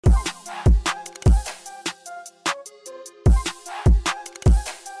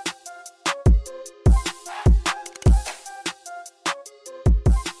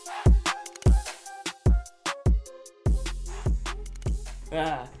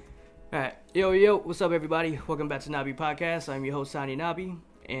Alright, yo, what's up everybody? Welcome back to Nabi Podcast. I'm your host, Sani Nabi,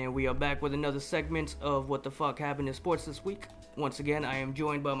 and we are back with another segment of What the Fuck Happened in Sports this week. Once again, I am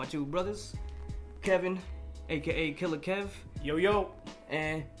joined by my two brothers, Kevin, aka Killer Kev. Yo.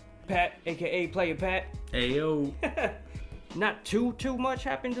 And Pat, aka Player Pat. Hey, yo. Not too much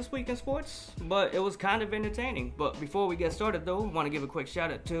happened this week in sports, but it was kind of entertaining. But before we get started though, I want to give a quick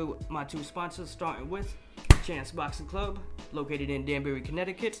shout out to my two sponsors, starting with Chance Boxing Club, located in Danbury,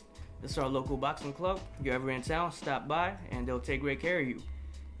 Connecticut. This is our local boxing club. If you're ever in town, stop by and they'll take great care of you.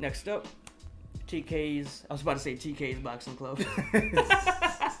 Next up, TK's Boxing Club.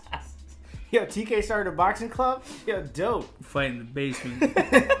 Yo, TK started a boxing club? Yo, dope. Fight in the basement.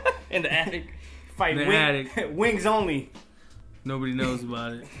 In the attic. Fight In the attic. Wings only. Nobody knows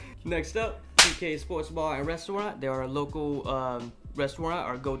about it. Next up, TK Sports Bar and Restaurant. They're our local restaurant,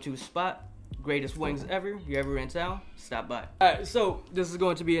 our go-to spot. Greatest wings ever. If you're ever in town, stop by. Alright, so this is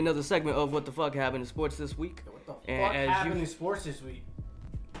going to be another segment of What the Fuck Happened in Sports this week. What the And fuck as happened you- in sports this week?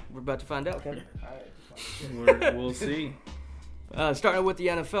 We're about to find out, Kevin. We'll see. Starting with the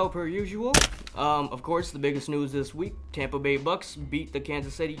NFL per usual. Of course, the biggest news this week: Tampa Bay Bucks beat the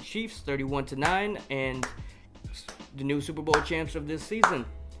Kansas City Chiefs 31-9, and the new Super Bowl champs of this season.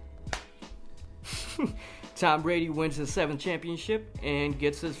 Tom Brady wins his 7th championship and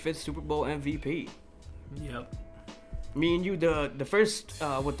gets his 5th Super Bowl MVP. Yep. Me and you, the first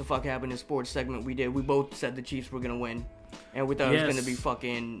What the Fuck Happened in Sports segment we did, we both said the Chiefs were gonna win, and we thought it was Yes. gonna be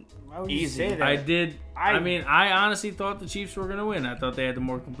fucking Why would you easy. say that? I did. I I honestly thought the Chiefs were going to win. I thought they had the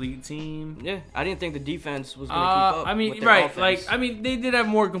more complete team. Yeah, I didn't think the defense was gonna keep up. with their right. offense. They did have a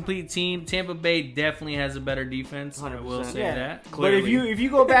more complete team. Tampa Bay definitely has a better defense. I will 100%. say yeah. that. But Clearly. if you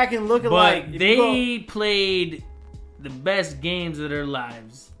go back and look at But if they you played the best games of their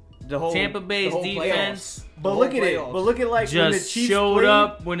lives. the whole Tampa Bay's the whole defense but the look whole at it. playoffs. But look at like when the just Chiefs showed played,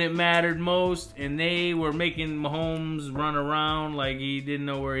 up when it mattered most, and they were making Mahomes run around like he didn't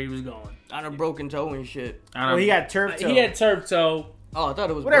know where he was going. on a broken toe and shit. Well, he got turf toe. He had turf toe. Oh, I thought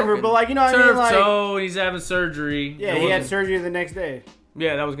it was whatever, broken. but like you know what I Turf mean, like toe. He's having surgery. yeah, he had surgery the next day.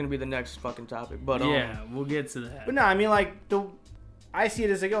 Yeah, that was gonna be the next fucking topic. But Yeah, we'll get to that. But no, I mean like I see it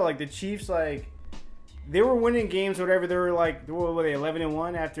as like the Chiefs like they were winning games, whatever. They were like, what were they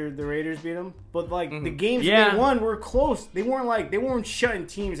 11-1 after the Raiders beat them? But like the games Yeah. they won were close. They weren't shutting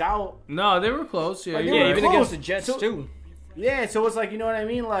teams out. No, they were close. Yeah, Like, you're they yeah, were right. even close. against the Jets So- too. Yeah, so it's like you know what I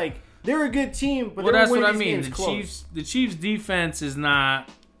mean. Like they're a good team, but Well, they that's were what I winning mean. these games close. The Chiefs' defense is not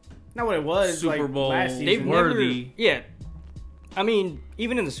Not what it was Super like Bowl. last season. They've worthy. never. Yeah, I mean,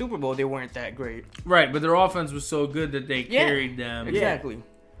 even in the Super Bowl, they weren't that great. right, but their offense was so good that they Yeah. carried them. Exactly.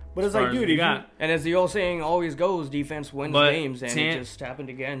 But it's far like, as dude, we if you, got. And as the old saying always goes, defense wins But games, and it just happened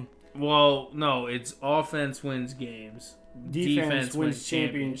again. Well, no, it's offense wins games. defense wins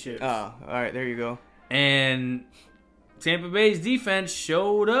championships. All right, there you go. And Tampa Bay's defense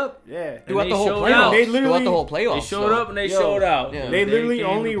showed up. Yeah, And Throughout they the whole showed playoffs. out. They literally- Throughout the whole playoffs. They showed so- up and they Yo, showed out. yeah. they literally came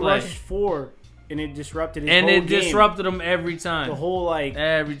only to play. rushed 4, and it disrupted his And whole it game. disrupted them every time. the whole like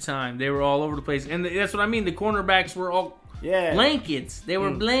Every time. They were all over the place. And that's what I mean. The cornerbacks were all yeah blankets. They were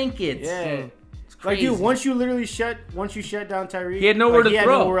blankets. yeah. It's Like crazy. dude, once you shut down Tyreek, He had nowhere like, to he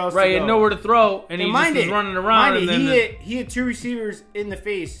throw. Had nowhere else right, to he go. had nowhere to throw. And he And just mind was it, running around. mind And it, then he had 2 receivers in the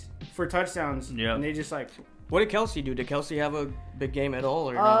face for touchdowns. Yeah. And they just like What did Kelsey do? Did Kelsey have a big game at all,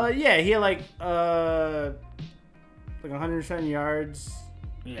 or no? yeah, he had like 107 yards.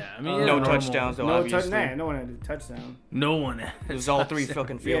 yeah, I no mean, normal. touchdowns though. Obviously, No one had a touchdown. No one. it was all 3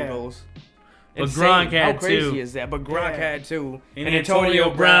 fucking field Yeah. goals. But Insane. Gronk had How crazy 2. is that? But Gronk Yeah. had 2. And Antonio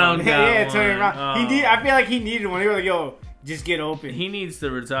Brown got yeah, one. Tony Brown. Oh. I feel like he needed one. They were like, "Yo, just get open." He needs to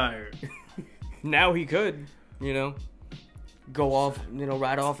retire. Now he could, go off,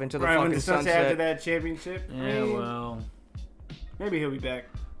 ride off into the Right when fucking the sunset sunset. after that championship. I Yeah, mean, well. maybe he'll be back.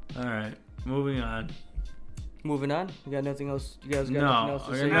 All right. Moving on. Moving on. You got nothing else? You guys got No. nothing else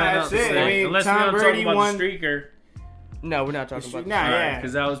to I say? got Nah, nothing that's else to it. say. I mean, Unless Tom we're going to talk Brady about won- the streaker. No, we're not talking about. Nah, yeah.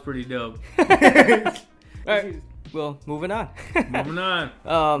 Because that was pretty dope. All right. Well, moving on. Moving on.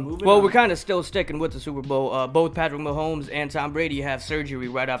 Moving Well, on. we're kind of still sticking with the Super Bowl. Both Patrick Mahomes and Tom Brady have surgery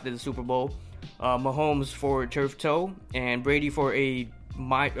right after the Super Bowl. Mahomes for turf toe, and Brady for a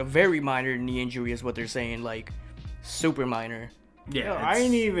very minor knee injury is what they're saying, like super minor. Yeah. Yo, I it's-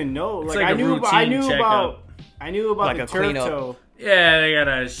 didn't even know. Like, like I a knew routine checkup. Like the a turf cleanup. toe. Yeah, they got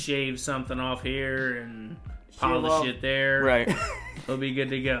to shave something off here and polish off. it there. Right. They'll be good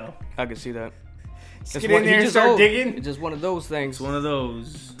to go. I can see that. Just It's get one- in he there and just start old. digging. It's just one of those things. It's one of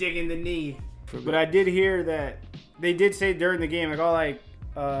those. Digging the knee. But I did hear that they did say during the game, like,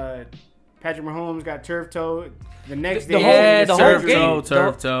 Patrick Mahomes got turf toe. The next The day, whole- Yeah, the turf whole game- toe, the-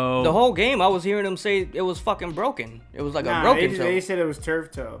 turf toe. The whole game, I was hearing them say it was fucking broken. It was like a nah, broken toe. they said it was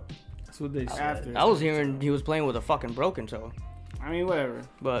turf toe. That's what they said. After. I was hearing he was playing with a fucking broken toe. I mean, whatever.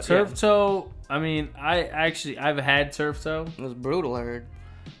 But Turf toe. I mean, I've had turf toe. it was brutal. I heard.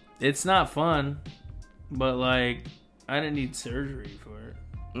 It's not fun, but like I didn't need surgery for it.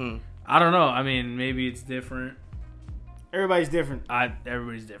 Mm. I don't know. I mean, maybe it's different. Everybody's different.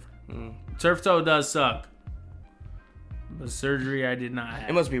 Everybody's different. Mm. Turf toe does suck, but surgery I did not have.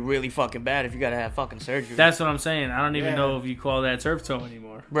 It must be really fucking bad if you gotta have fucking surgery. That's what I'm saying. I don't even Yeah. know if you call that turf toe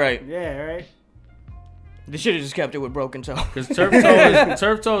anymore. right. Yeah, right. They should have just kept it with broken toe. Because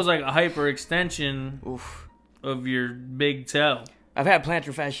turf toe is like a hyperextension Oof. of your big toe. I've had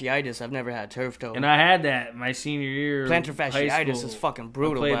plantar fasciitis. I've never had turf toe. And I had that my senior year. Plantar of high fasciitis school. is fucking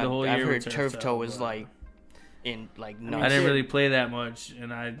brutal. played but the whole I've year heard with turf turf toe toe, is but- like in like I nuts. didn't really play that much,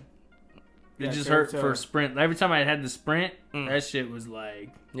 and it Yeah, just turf hurt toe. for sprint. Every time I had the sprint, Mm. that shit was like,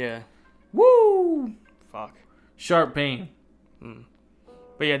 Yeah. woo, Fuck. sharp pain.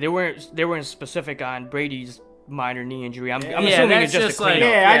 But yeah, they weren't specific on Brady's minor knee injury. I'm Yeah, assuming that's it's just a like, cleanup.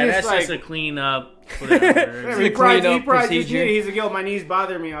 Yeah, I just, that's like- just a cleanup. Whatever. Whatever, it's he a probably cleanup just procedure. did it. He's like, yo, my knees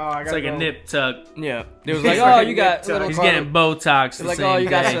bother me. Oh, I got like a nip tuck. Yeah. It was He's like, like oh, a you got nip little tuck. He's cartilage. getting Botox. It's The like, same oh, you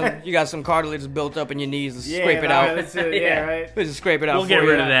day. got some cartilage built up in your knees. Just Yeah, scrape it nah, out. That's it. Yeah, Yeah. right. Let's just scrape it out. We'll for get you.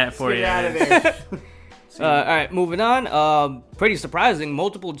 rid of that for Get you. it out of there. All right, moving on. Pretty surprising.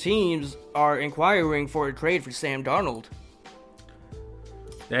 Multiple teams are inquiring for a trade for Sam Darnold.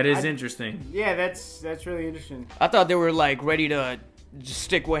 That is I- interesting. Yeah, that's really interesting. I thought they were like ready to just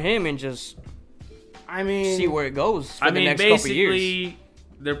stick with him and just I mean, see where it goes for I the mean, next couple years. basically,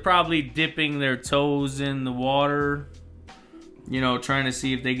 they're probably dipping their toes in the water, trying to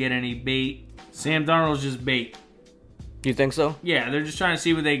see if they get any bait. Sam Darnold's just bait. You think so? Yeah, they're just trying to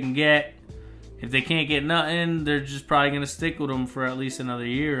see what they can get. If they can't get nothing, they're just probably going to stick with him for at least another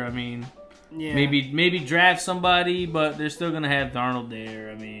year. I mean, yeah. maybe draft somebody, but they're still going to have Darnold there.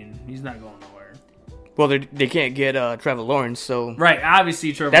 I mean, he's not going nowhere. Well, they can't get Trevor Lawrence, so Right,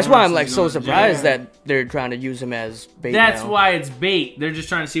 obviously Trevor that's why I'm Lawrence like is so going to jail. surprised that they're trying to use him as bait. That's now. why it's bait. They're just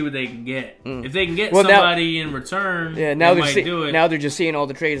trying to see what they can get. If they can get Well, now- somebody in return, Yeah, now they they're might do it. now they're just seeing all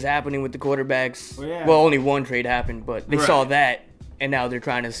the trades happening with the quarterbacks. Well, yeah. Well, only one trade happened, but they saw Right. that, and now they're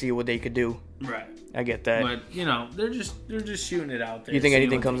trying to see what they could do. Right. I get that. But they're just shooting it out there. You think see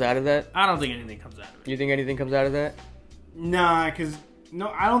anything what comes they- out of that? I don't think anything comes out of it. You think anything comes out of that? Nah, because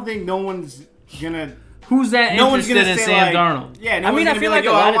I don't think no one's gonna. Who's that No one's interested gonna in say Sam like, Darnold? Yeah, no I mean, one's I gonna feel be like a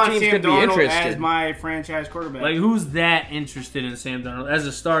yo, lot I of want teams Sam could be Darnold interested. as my franchise quarterback. Like, who's that interested in Sam Darnold as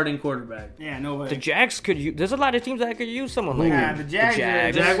a starting quarterback? yeah, The nobody. Jags could use. There's a lot of teams that could use someone like Yeah, him. the Jags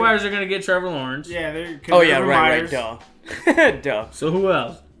are- Jaguars are going to get Trevor Lawrence. Yeah, they're. Oh yeah, Urban right, Meyers. duh. Duh. So who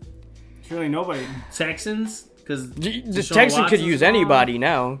else? It's really nobody. Texans? Because The Texans could use anybody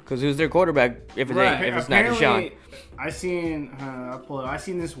now because who's their quarterback if it's Right. if it's not Deshaun. Apparently, I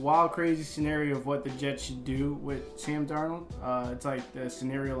seen this wild, crazy scenario of what the Jets should do with Sam Darnold. It's like the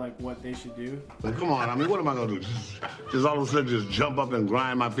scenario like what they should do. Like, come on, I mean, what am I gonna do? Just all of a sudden just jump up and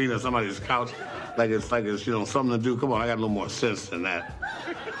grind my feet on somebody's couch like it's something to do? Come on, I got a little more sense than that.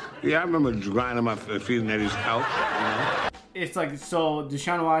 Yeah, I remember grinding my feet on Eddie's couch. It's like so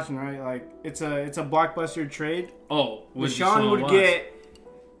Deshaun Watson, right? Like it's a blockbuster trade. Oh, with Deshaun would Watson. get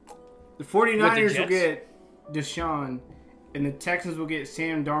the 49ers will Jets? get Deshaun, and the Texans will get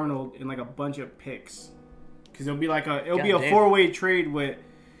Sam Darnold and like a bunch of picks. Because it'll be like it'll be a Goddamn. 4-way trade with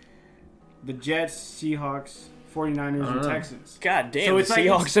the Jets, Seahawks, 49ers, and Texans. God damn, So the it's like-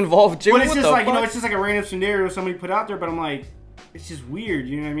 Seahawks involved too. But it's What just the like fuck? it's just like a random scenario somebody put out there. But I'm like, it's just weird.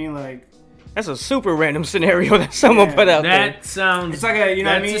 You know what I mean? Like That's a super random scenario that someone Yeah. put out there. That sounds. it's like a what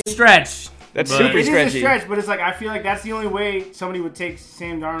I that's mean. a stretch. That's but- super It is a stretchy. stretch, but it's like I feel like that's the only way somebody would take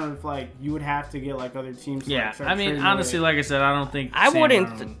Sam Darnold. If like you would have to get like other teams. To, Yeah, like, start I mean, trading honestly, away. like I said, I don't think. I Sam wouldn't-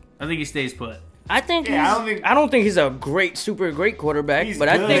 Darnold- I think he stays put. I think Yeah, I don't think he's a super great quarterback, He's but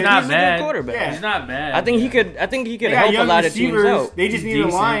I good. think He's not he's a bad. good quarterback. Yeah. He's not bad. I think he could they got help a young lot of teams receivers. out. They just He's need a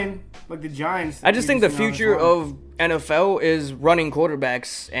decent. line like the Giants. I just think the Decent on future this line. of NFL is running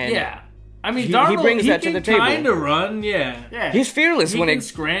quarterbacks, and Yeah, I mean, He Darnold, brings that to can the table. kind of run. Yeah, yeah, he's fearless he when can it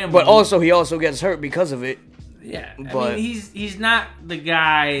scramble. but also he also gets hurt because of it. yeah. I but- mean, he's not the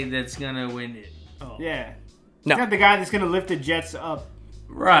guy that's gonna win it. Oh. yeah. No. He's not the guy that's gonna lift the Jets up.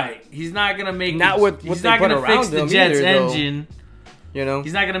 Right. He's not gonna make Not the, with what he's they not put gonna around fix the them Jets either, though. engine. You know,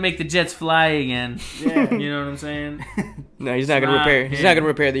 He's not gonna make the Jets fly again. Yeah. You know what I'm saying? no, he's not gonna not repair. He's him. not gonna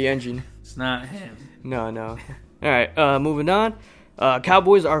repair the engine. It's not him. No. All right, moving on.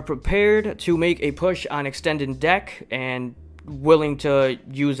 Cowboys are prepared to make a push on extending Dak, and willing to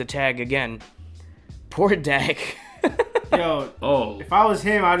use a tag again. Poor Dak. Yo, if I was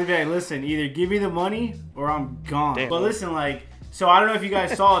him, I'd be like, listen, either give me the money or I'm gone. Damn. But listen, like, so I don't know if you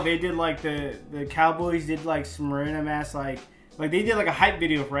guys saw, they did like the Cowboys did like some random ass like they did like a hype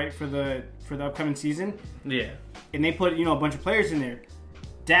video, right, for the upcoming season. Yeah. And they put, a bunch of players in there.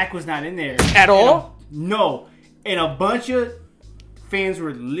 Dak was not in there At all? No. And a bunch of fans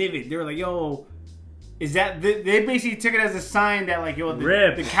were livid. They were like, yo, is that... They basically took it as a sign that, like, yo,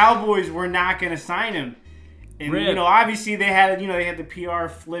 the Cowboys were not going to sign him. And, obviously they had, they had the PR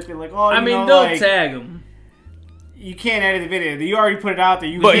flip it like, oh, don't tag him. You can't edit the video. You already put it out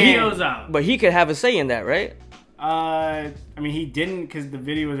there. But he goes out. But he could have a say in that, right? He didn't because the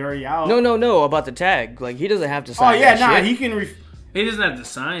video was already out. No, about the tag. Like, he doesn't have to sign shit. He can... He doesn't have to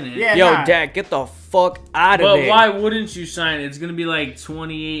sign it. Yeah, Yo, Dak, get the fuck out of there. But why wouldn't you sign it? It's going to be like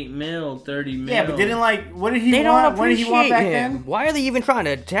 28 mil, 30 mil. Yeah, but what did he want? What did he want back then? Why are they even trying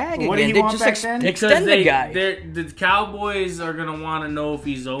to tag what again? Did he want back then? Extend the guy. The Cowboys are going to want to know if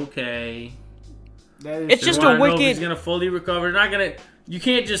he's okay. It's just a wicked... He's going to fully recover. Not going to... You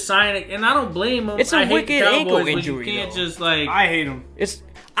can't just sign it, and I don't blame him. It's a wicked ankle injury. You can't just like... I hate him.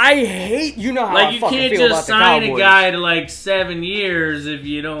 I hate... You know how I fucking feel about the Cowboys. You can't just sign a guy to like 7 years if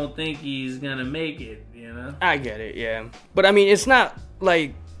you don't think he's going to make it, I get it, yeah. But I mean, it's not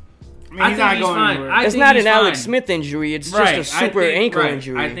like... he's not going anywhere. It's not an Alex Smith injury. It's just a super ankle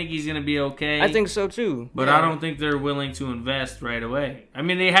injury. I think he's going to be okay. I think so, too. But I don't think they're willing to invest right away. I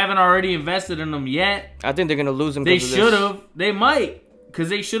mean, they haven't already invested in him yet. I think they're going to lose him. They should have. They might. Because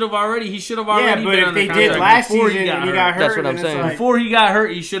they should have already. He should have already been under contract. Yeah, but if they did last season and he got hurt. That's what I'm saying. Before he got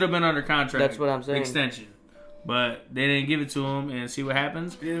hurt, he should have been under contract. That's what I'm saying. Extension. But they didn't give it to him, and see what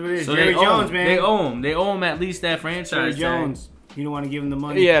happens. So Jerry Jones, man. They owe him. They owe him at least that franchise Jerry Jones. You don't want to give him the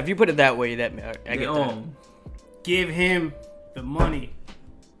money. Yeah, if you put it that way, I get owe that. Him. Give him the money.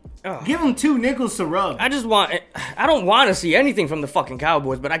 Give him 2 nickels to rub. I don't want to see anything from the fucking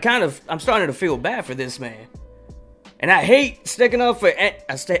Cowboys, but I'm starting to feel bad for this man. And I hate sticking up for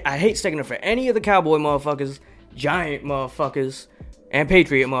any of the Cowboy motherfuckers, Giant motherfuckers, and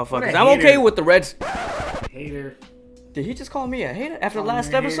Patriot motherfuckers. I'm okay with the Reds. Hater. Did he just call me a hater after the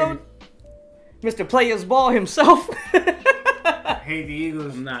last episode? Mr. Players Ball himself. Hate the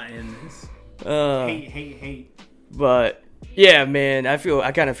Eagles. I'm not in this. Hate. But yeah, man, I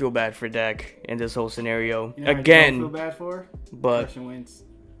kind of feel bad for Dak in this whole scenario. Again, I don't feel bad for. But Carson Wentz.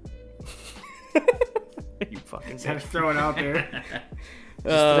 You fucking just throw it out there.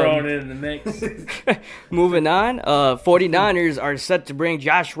 Throwing it in the mix. Moving on, 49ers are set to bring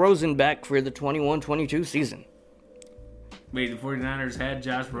Josh Rosen back for the 21-22 season. Wait, the 49ers had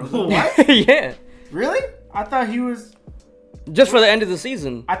Josh Rosen? What? Yeah. Really? I thought he was... Just for the end of the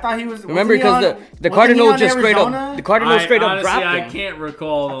season. I thought he was... Remember, because the Cardinals just straight up... The Cardinals straight up dropped him. I can't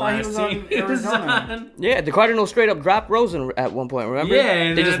recall the last team he was on. Yeah, the Cardinals straight up dropped Rosen at one point, remember? Yeah,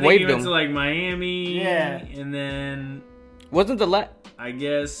 and they then just I think waived he went him. to like Miami. Yeah. And then... Wasn't the I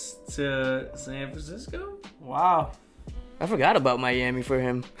guess to San Francisco? Wow. I forgot about Miami for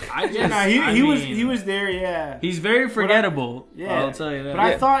him. He was there, yeah. He's very forgettable. Yeah. I'll tell you that. But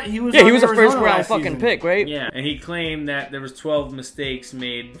I thought he was. Yeah, he was a first round round fucking pick, right? Yeah, and he claimed that there was 12 mistakes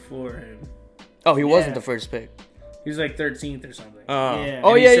made before him. Oh, he wasn't the first pick. He was like 13th or something. Yeah.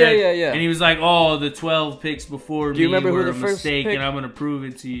 Oh, yeah. And he was like, "Oh, the 12 picks before me were who the a first mistake, pick? and I'm gonna prove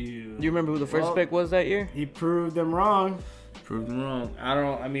it to you." Do you remember who the first pick was that year? He proved them wrong. Proved them wrong.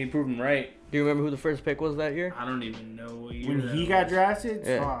 Proved them right. Do you remember who the first pick was that year? I don't even know what year. When he got drafted?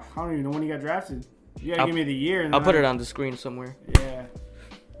 Yeah. I don't even know when he got drafted. You gotta give me the year. I'll put it on the screen somewhere. Yeah.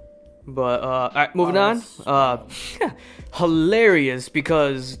 But, alright, moving on. Hilarious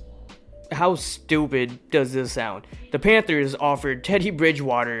because how stupid does this sound? The Panthers offered Teddy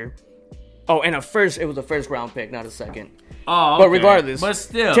Bridgewater. Oh, and it was a first round pick, not a second. Oh, okay. But regardless, but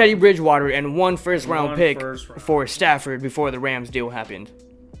still, Teddy Bridgewater and one first round pick for Stafford before the Rams deal happened.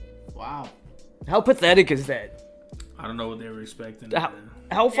 Wow. How pathetic is that? I don't know what they were expecting.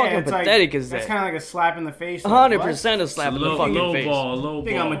 How fucking pathetic is that? That's kind of like a slap in the face. 100% a slap in the fucking face. Low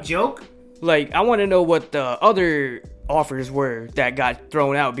Think ball. I'm a joke? Like, I want to know what the other offers were that got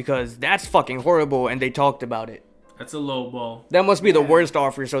thrown out because that's fucking horrible and they talked about it. That's a low ball. That must be the worst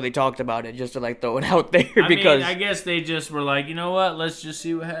offer, so they talked about it just to like throw it out there because I guess they just were like, you know what? Let's just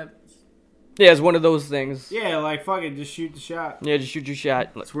see what happens. Yeah, it's one of those things. Yeah, like fuck it, just shoot the shot. Yeah, just shoot your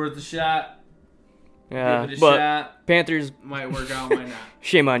shot. It's worth a shot. Yeah, give it a but shot. Panthers Might work out, might not.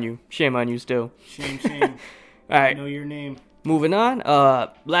 Shame on you still. Shame. All right, Know your name. moving on.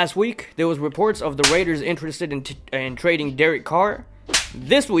 Last week there was reports of the Raiders interested in trading Derek Carr.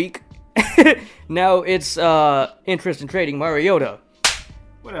 This week Now it's interest in trading Mariota.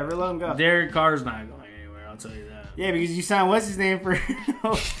 Whatever, let him go. Derek Carr's not going anywhere. I'll tell you that. Yeah, because you signed what's his name for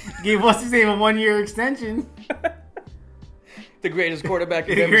gave what's his name a 1-year extension. The greatest quarterback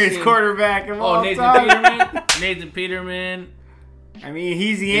you've The ever greatest seen. quarterback of all Nathan time. Peterman. Nathan Peterman. I mean,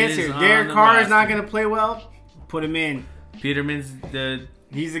 he's the It answer. is on Derek the Carr is not roster. going to play well. Put him in. Peterman's the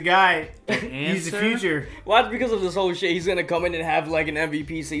He's the guy. answer. He's the future. Watch, because of this whole shit, he's gonna come in and have like an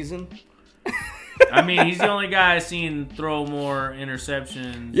MVP season. I mean, he's the only guy I've seen throw more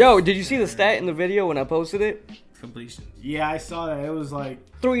interceptions. Yo, did you see the stat in the video when I posted it? Completion. Yeah, I saw that. It was like,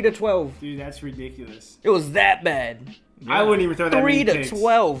 3 to 12. dude, that's ridiculous. It was that bad. I wouldn't even throw that 3 many to picks.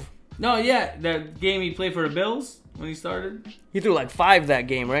 12. No, yeah, that game he played for the Bills when he started. He threw like 5 that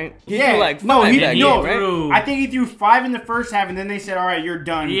game, right? He Yeah, threw like 5 no, he that no. game, right? threw- I think he threw 5 in the first half, and then they said, "All right, you're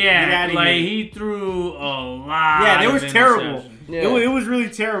done. Get Yeah, outta like here." he threw a lot. Yeah, it of was terrible. interceptions. Yeah. It was really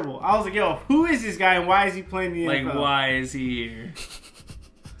terrible. I was like, "Yo, who is this guy, and why is he playing the Like, NFL?" why is he here?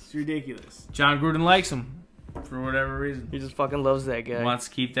 It's ridiculous. John Gruden likes him for whatever reason. He just fucking loves that guy. Wants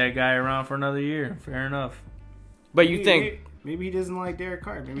to keep that guy around for another year. Fair enough. But you think maybe he doesn't like Derek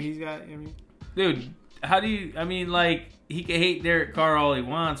Carr? Maybe he's got. I mean, Dude, how do you... I mean, like, he can hate Derek Carr all he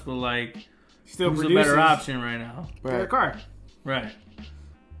wants, but, like, still who's a produces. better option right now? Derek Carr. Right.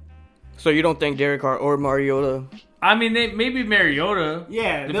 so? You don't think Derek Carr or Mariota? I mean, maybe Mariota.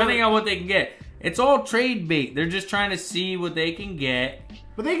 Yeah, Depending on what they can get. It's all trade bait. They're just trying to see what they can get.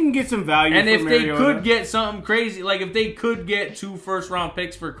 but they can get some value. And if from they Mariota. could get something crazy, like if they could get 2 first-round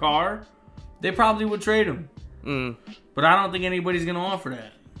picks for Carr, they probably would trade him. Mm. But I don't think anybody's going to offer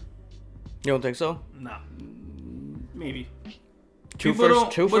that. You don't think so? No. maybe. Two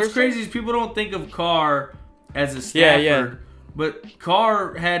What's first? crazy is people don't think of Carr as a Yeah, Stafford. yeah. But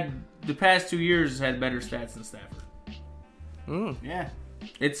Carr had, the past 2 years, had better stats than Stafford. Mm. Yeah.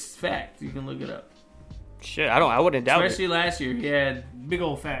 It's fact. You can look it up. Shit, I wouldn't doubt Especially last year, he had Big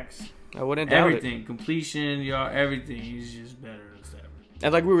old facts. it. I wouldn't doubt it. everything. Completion, everything. He's just better than Stafford.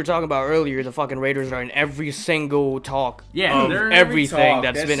 And like we were talking about earlier, the fucking Raiders are in every single talk Yeah, of they're in every everything talk.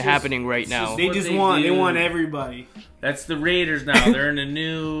 that's That's been just- happening right it's now. just They what just they want. They do. want everybody. That's the Raiders now. They're in a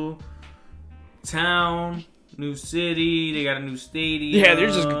new town, new city. They got a new stadium. Yeah,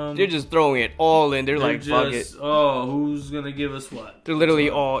 they're just throwing it all in. They're like, fuck it. just, oh, who's gonna give us what? They're literally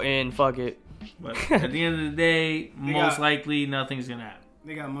all in. Fuck it. But at the end of the day, most got- likely nothing's gonna happen.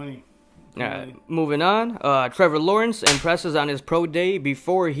 They got money. All right, moving on. Trevor Lawrence impresses on his pro day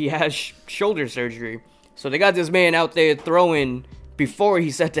before he has shoulder surgery. So they got this man out there throwing before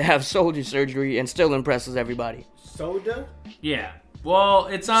he's set to have shoulder surgery and still impresses everybody. Soda. Yeah. Well,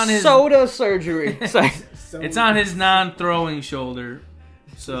 it's on his Soda surgery. Sorry. it's on his non-throwing shoulder.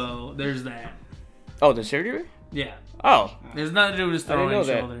 So there's that. Oh, the surgery? Yeah. Oh, There's nothing to do with his I didn't throwing know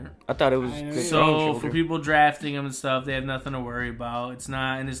that. shoulder. I thought it was I know. the strong So shoulder. for people drafting him and stuff, they have nothing to worry about. It's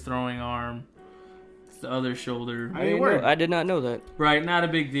not in his throwing arm. It's the other shoulder. I didn't work. I did not know that. Right, not a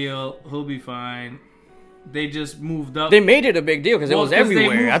big deal. He'll be fine. They just moved up. They made it a big deal because it Well, was 'cause they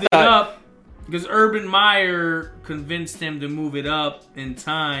everywhere. I moved it thought. up because Urban Meyer convinced him to move it up in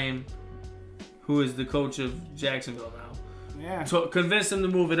time. Who is the coach of Jacksonville now? Yeah. So convinced him to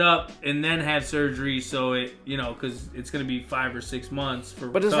move it up and then have surgery. So it, because it's going to be 5 or 6 months for.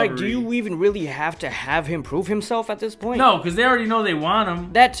 But it's like, do you even really have to have him prove himself at this point? No, because they already know they want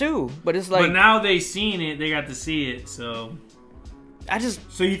him. That too. But it's like, But now they seen it, they got to see it. So I just.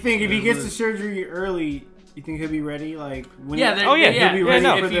 So you think if he Yeah, gets but- the surgery early, you think he'll be ready? Like when? yeah, Oh, yeah, yeah. he'll be ready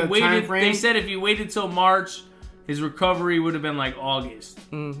no. for If he the waited, time frame. they said if he waited till March, his recovery would have been like August.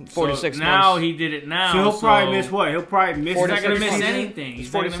 4 to 6 So months. now he did it now. So he'll probably miss what? He'll probably miss. He's not going to 46 miss months. anything. He's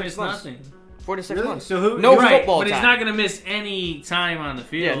It's not going to 46 miss months. nothing. 4 to 6 Really? months. So who? No Right, football but time. he's not going to miss any time on the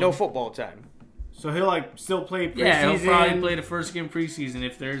field. Yeah, no football time. So he'll like still play preseason. Yeah, he'll probably play the first game preseason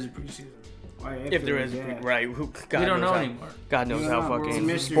if there is a preseason. If there is, yeah. right? God We don't knows know how, anymore. God knows We how don't know. It's a fucking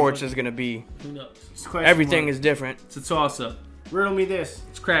mystery. sports is gonna be. Who knows? It's a question Everything mark. is different. It's a toss-up. Riddle me this.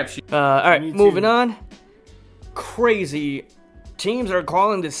 It's crapshoot. All right, Me too. moving on. Crazy teams are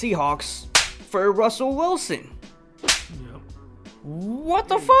calling the Seahawks for Russell Wilson. Yep. What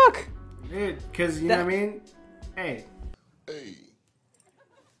the fuck? Because you know what I mean. Hey,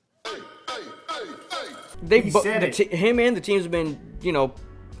 They He bo- said the it. him and the teams have been,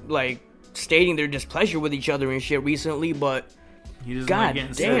 like stating their displeasure with each other and shit recently, but He doesn't God like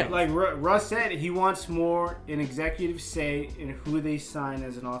getting damn. sacked. like Russ said, he wants more an executive say in who they sign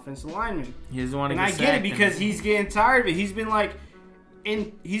as an offensive lineman. He doesn't want to And get I get it sacked because and- he's getting tired of it. He's been like,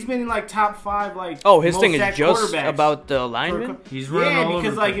 And he's been in like top 5 like. Oh, his most thing is sacked just quarterbacks about the lineman. He's running all over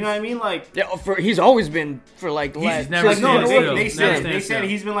because the like you place. know what I mean, like. Yeah, he's always been for like the last. never Like, stand no, still. they Never said stand still.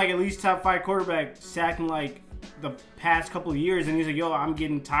 he's been like at least top 5 quarterback sacking like the past couple of years, and he's like, yo, I'm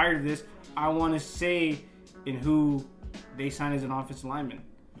getting tired of this. I want to say in who they signed as an offensive lineman,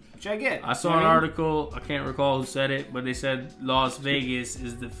 which I get. I saw an article, I can't recall who said it, but they said Las Vegas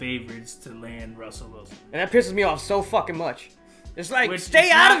is the favorites to land Russell Wilson. And that pisses me off so fucking much. It's like, Which stay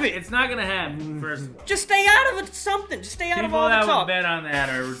it's out not- of it. It's not going to happen, first of all. Just stay out of it. Something. Just stay out of People all the that would talk. bet on that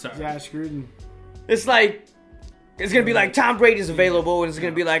are retarded. Josh Gruden. It's like, it's gonna be like Tom Brady's available, and it's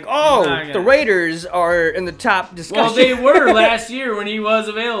gonna be like, oh, Nah, the Raiders are in the top discussion. Well, they were last year when he was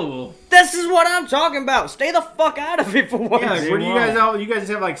available. This is what I'm talking about. Stay the fuck out of it for once. Yeah, like, where do you guys out? You guys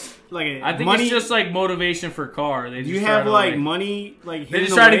have like a I think money. it's just like motivation for Carr. They Do just you try have to, like money like They hidden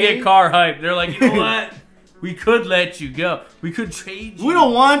just try to away? get Carr hype. They're like, you know what? We could let you go. We could trade you. We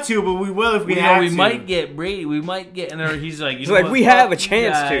don't want to, but we will if we You know, have we to. might get Brady. We might get. And he's like, you It's know like, what? we have Fuck a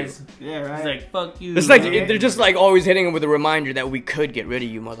chance you to. guys. Yeah, right. He's like, fuck you. It's like man. they're just like always hitting him with a reminder that we could get rid of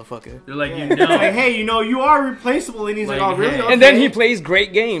you, motherfucker. They're like, Yeah. you know. Like, hey, you know, you are replaceable, and he's like, Like, oh, really? hey. Okay. And then he plays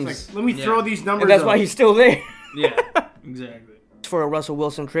great games, Like, let me throw these numbers. and that's up. why he's still there. Yeah, exactly. For a Russell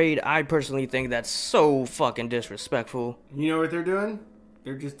Wilson trade, I personally think that's so fucking disrespectful. You know what they're doing?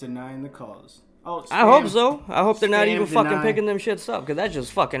 They're just denying the calls. Oh, I hope so. I hope they're not Spam even fucking deny. picking them shits up, because that's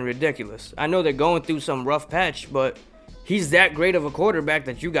just fucking ridiculous. I know they're going through some rough patch, but he's that great of a quarterback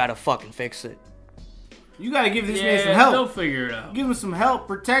that you gotta fucking fix it. You gotta give this man some Yeah, help. they'll figure it out. Give him some help.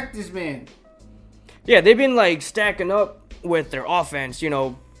 Protect this man. Yeah, they've been like stacking up with their offense, you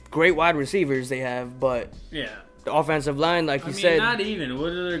know, great wide receivers they have, but Yeah. the offensive line, like I you mean, said, not even.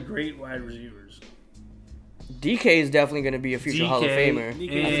 What are their great wide receivers? DK is definitely going to be a future Hall of Famer.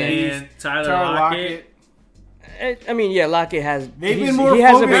 DK. I think. And Tyler Tyler Lockett. I mean, yeah, Lockett has. They've he's- been more he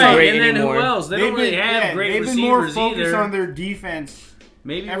hasn't focused been on- great and then anymore. who else? They don't really have great they've receivers been more focused either. on their defense.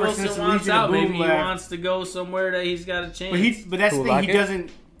 Maybe ever Wilson since wants Legion of out. Boom Maybe he left. wants to go somewhere that he's got a chance. But that's the Who, thing. He Lockett?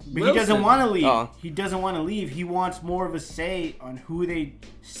 doesn't. But he Wilson. doesn't want to leave. Oh. He doesn't want to leave. He wants more of a say on who they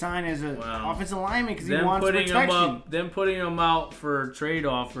sign as an Wow. offensive lineman because he them wants putting him protection. up, them putting him out for trade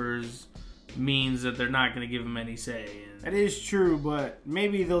offers means that they're not going to give him any say. And That is true, but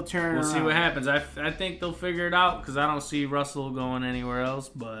maybe they'll turn we'll around. see what happens. I think they'll figure it out because I don't see Russell going anywhere else.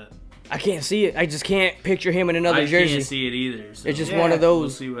 But I can't see it. I just can't picture him in another I jersey. can't see it either. So It's just Yeah. one of we'll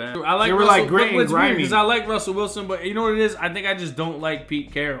those. see what happens. I like They were Russell, like grit and what's weird grimy. because I like Russell Wilson, but you know what it is? I think I just don't like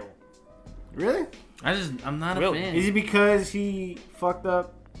Pete Carroll. Really? I'm not Really? a fan. Is it because he fucked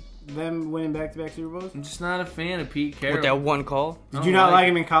up them winning back-to-back Super Bowls? I'm just not a fan of Pete Carroll. With that one call. Did you not like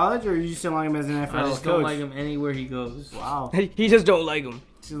him in college, or you just didn't like him as an NFL I just coach? don't like him anywhere he goes. Wow. He just don't like him.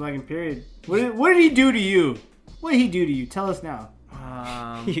 Just like him, period. What did he do to you? What did he do to you? Tell us now.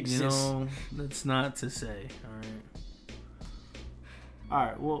 He You exists. know, that's not to say. All right. All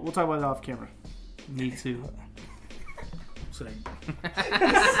right, we'll talk about it off camera. Me too. It's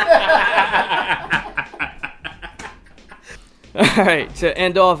like- All right, to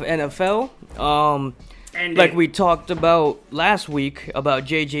end off NFL, like we talked about last week about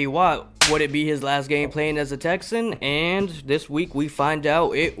J.J. Watt, would it be his last game playing as a Texan? And this week we find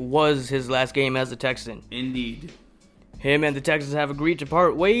out it was his last game as a Texan. Indeed. Him and the Texans have agreed to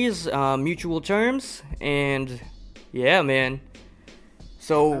part ways, mutual terms, and yeah, man.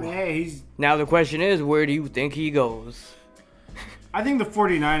 So I mean, hey, now the question is, where do you think he goes? I think the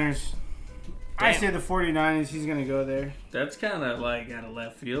 49ers. I Damn. say the 49ers. He's gonna go there. That's kind of like out of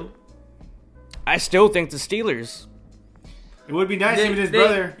left field. I still think the Steelers. It would be nice if his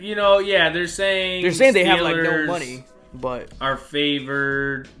brother. You know, yeah, they're saying They have like no Steelers money, but are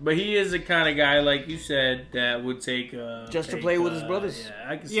favored, but he is the kind of guy, like you said, that would take a Just to pay play with his cut. brothers. Yeah,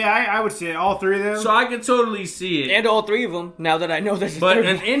 I can see. Yeah, I would say all three of them. So I can totally see it. and all three of them. Now that I know there's a But third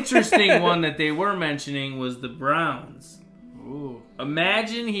an one. interesting one that they were mentioning was the Browns. Ooh.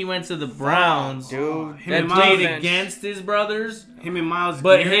 Imagine he went to the Browns, dude, Him that and played Miles- against his brothers, Him and Miles.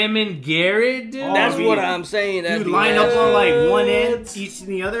 but Garrett, him and Garrett, dude. Oh, That's dude. what I'm saying. That'd dude, be line like- up on like one end, each in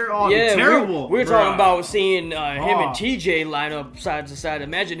the other. Oh, it'd be terrible. We're talking Bruh. about seeing him Oh. and TJ line up side to side.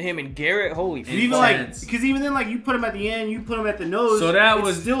 Imagine him and Garrett. Holy fuck. Even like, Intense. because even then, like you put him at the end, you put him at the nose. So that it's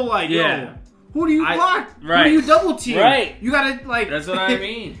was- still like, yeah. yo, who do you block? Who right. do you double team? Right. You gotta like. That's what I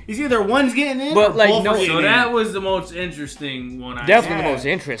mean. It's either one's getting in, But, or like, both no- are getting So in. that was the most interesting one. Definitely Yeah. the most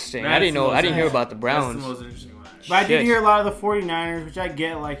interesting. That's I didn't know. the I didn't most- hear about the That's Browns. the most interesting one. But I did Shit. hear a lot of the 49ers, which I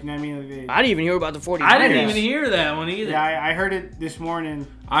get. Like, you know what I mean? Like, they, I didn't even hear about the 49ers. I didn't even hear that one either. yeah, I heard it this morning.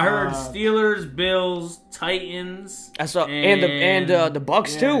 I heard Uh, Steelers, Bills, Titans. I saw and the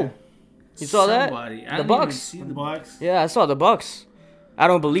Bucks Yeah. too. You saw that? Somebody. I The didn't even Bucks. see The the Bucks. Yeah, I saw the Bucks. I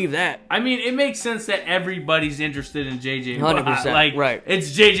don't believe that. I mean, it makes sense that everybody's interested in J.J. Watt. 100%, Like, right.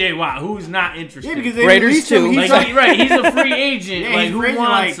 It's J.J. Watt. Who's not interested? Yeah, because they Raiders released him. too. He's Like, right, he's a free agent. Yeah, like, he's who free agent,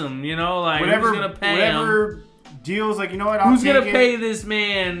 wants like, him? You know, like, whatever, who's gonna pay him? whatever deals, like, you know what? I'll Who's gonna take it. pay this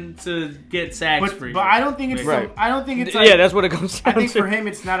man to get sacks free? But I don't think it's Right. I don't think it's like, Yeah, that's what it comes I down think to. for him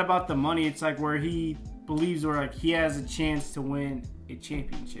it's not about the money. It's like where he believes where like he has a chance to win a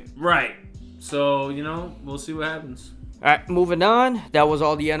championship. Right. So, you know, we'll see what happens. All right, moving on. That was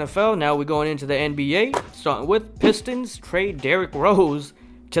all the NFL. Now we're going into the NBA. Starting with Pistons trade Derrick Rose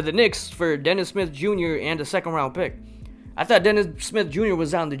to the Knicks for Dennis Smith Jr. and a second-round pick. I thought Dennis Smith Jr.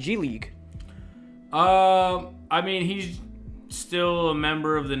 was on the G League. I mean, he's still a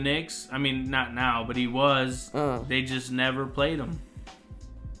member of the Knicks. I mean, not now, but he was. They just never played him.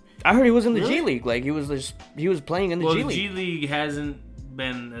 I heard he was in the Really? G League. Like he was playing in the Well, G the League. G League hasn't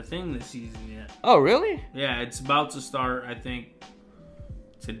been a thing this season yet. Oh, really? Yeah, it's about to start, I think,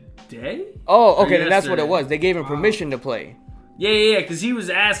 today? Oh, okay. Then that's what yesterday. it was. They gave him permission to play. Yeah, because he was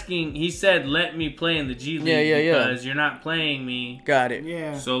asking, he said, let me play in the G League Yeah. because you're not playing me, Got it.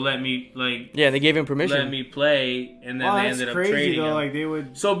 Yeah. so let me, like, Yeah, they gave him permission. let me play, and then Oh, they that's ended up crazy trading though. him. Like they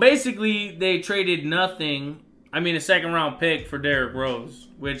would. So basically, they traded nothing. I mean, a second round pick for Derrick Rose,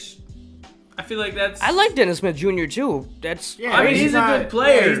 which I feel like that's. I like Dennis Smith Jr. too. That's Yeah, I mean, he's a not- good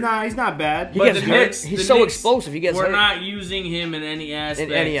player. Yeah, he's not bad. He But gets the hurt. Knicks- He's the so Knicks explosive. He gets We're hurt. not using him in any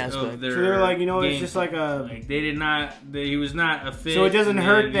aspect. aspect. Of their So they're like, you know, it's game just like a. Like, they did not. He was not a fit. So it doesn't and they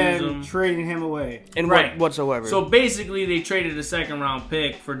hurt didn't use them him. trading him away. And Right. whatsoever. So basically, they traded a second round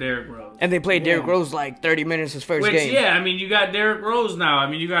pick for Derrick Rose. and they played Derrick Yeah. Rose like 30 minutes his first Which, game. yeah, I mean, you got Derrick Rose now. I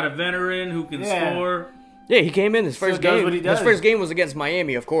mean, you got a veteran who can Yeah. score. Yeah, he came in his first does game. what he His does. first game was against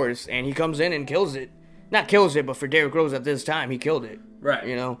Miami, of course, and he comes in and kills it. Not kills it, but for Derrick Rose at this time, he killed it. Right.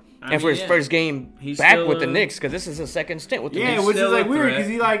 You know, I and for mean, his yeah. first game He's back still with the a- Knicks, because this is his second stint with the Yeah, Knicks. which is still like a weird threat.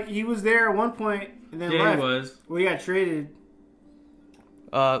 because he was there at one point and then Yeah, left. he was. Well, he got traded.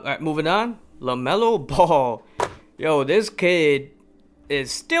 All right, moving on. LaMelo Ball. Yo, this kid is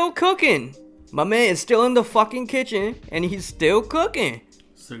still cooking. My man is still in the fucking kitchen, and he's still cooking.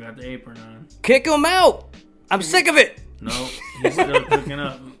 Still got the apron on. Kick him out. I'm sick of it. No, he's still cooking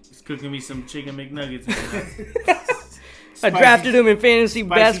up. He's cooking me some chicken McNuggets. I drafted him in fantasy Spicy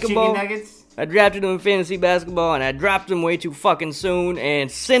basketball. chicken nuggets. I drafted him in fantasy basketball, and I dropped him way too fucking soon. And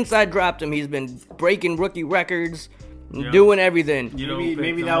since I dropped him, he's been breaking rookie records, Yeah. doing everything You know,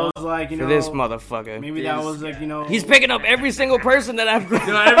 Maybe that was like, you for know, this motherfucker. maybe that was like, you know, He's picking up every single person that I've You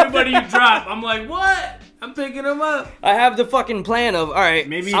know, everybody you drop, I'm like, what? I'm picking him up. I have the fucking plan of, all right,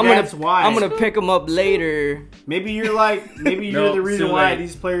 Maybe I'm that's gonna, why. I'm gonna pick him up later. maybe you're like, maybe you're No, the reason too why late.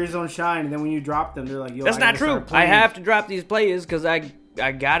 these players don't shine, and then when you drop them, they're like, yo, That's I not gotta true. start I playing. have to drop these players because I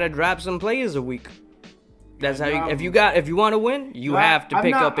gotta drop some players a week. That's how you, if you want to win, you have to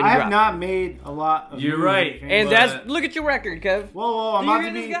pick up and I drop. have not made a lot of You're moves right. in fantasy. And But- that's look at your record, Kev. whoa, I'm Do you about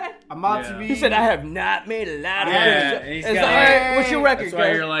hear to this be. guy? I'm about to Yeah. be. He said I have not made a lot of Yeah, moves. and he's It's got- all right, what's your record, That's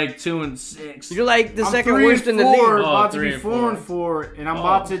why you're Kev? like 2-6. You're like the I'm second 3 worst in and the 4, league. About to 3 be and 4 and 4, and I'm Oh,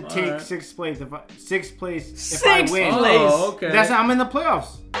 about to all take right. sixth place. Sixth place if Sixth I win. place. Oh, okay. That's I'm in the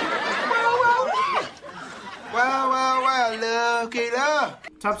playoffs. Well, look it up.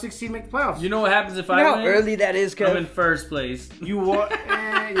 Top 16 make the playoffs. You know what happens if You know I how win? early that is, I'm in Kev? first place. You what?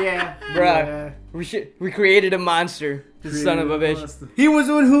 Yeah, Bruh. We created a monster. This son of a bitch. He was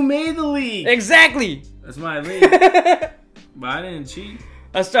the one who made the league. Exactly. That's my league. But I didn't cheat.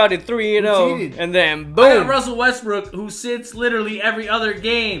 I started 3-0, cheated? and then I got boom. Russell Westbrook, who sits literally every other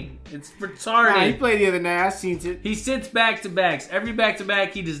game. It's retarded. Nah, he played the other night. I seen it. He sits back to backs. Every back to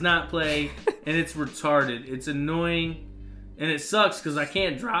back he does not play, and it's retarded. It's annoying, and it sucks because I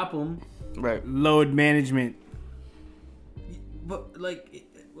can't drop him. Right. Load management. But like,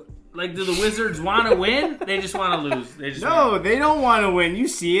 do the Wizards want to win? They just want to lose. They just No, wanna- they don't want to win. You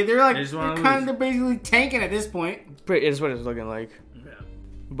see it. They're like They just wanna they're basically tanking at this point. It's what it's looking like. Yeah.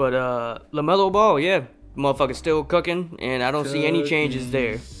 But LaMelo Ball, yeah, motherfucker's still cooking, and I don't see any changes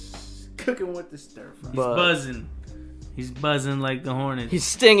there. Cooking with the stir fry. He's But buzzing. He's buzzing like the Hornets. he's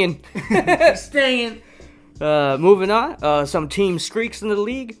stinging. staying. Moving on, some team streaks in the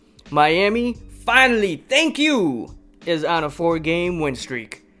league. Miami finally, thank you, is on a 4-game win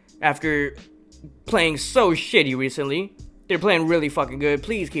streak after playing so shitty recently. They're playing really fucking good.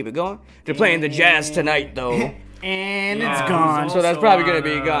 Please keep it going. They're playing the Jazz tonight though. And Yeah, it's he's gone. So that's also probably gonna on,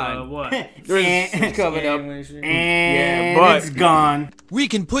 be gone. What? It's coming up. And Yeah, but- it's gone. We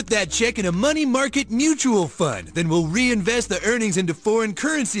can put that check in a money market mutual fund. Then we'll reinvest the earnings into foreign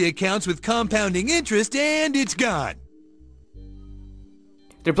currency accounts with compounding interest, and it's gone.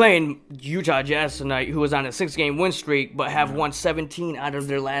 They're playing Utah Jazz tonight, who was on a 6-game win streak, but have won 17 out of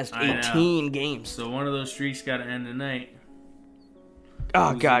their last 18 games. So one of those streaks got to end tonight.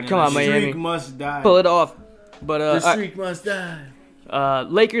 Oh, God. Come on, Miami. Streak must die. Pull it off. But The streak must die.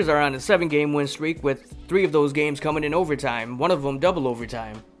 Lakers are on a 7-game win streak with 3 of those games coming in overtime. One of them double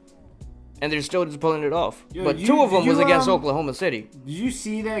overtime. And they're still just pulling it off. Yo, but 2 of them was against Oklahoma City. Did you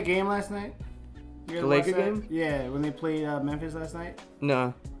see that game last night? The Laker game? Yeah, when they played Memphis last night.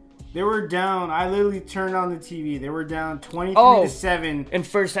 No. They were down. I literally turned on the TV. They were down 23-7 in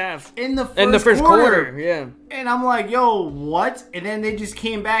first half. In the first quarter, yeah. And I'm like, yo, what? And then they just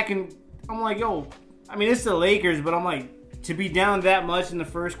came back, and I'm like, yo, I mean, it's the Lakers, but I'm like, to be down that much in the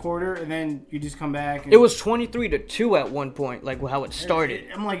first quarter, and then you just come back. And it was 23-2 at one point, like how it started.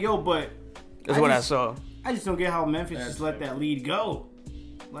 I'm like, yo, but that's what I saw. I just don't get how Memphis just let that lead go.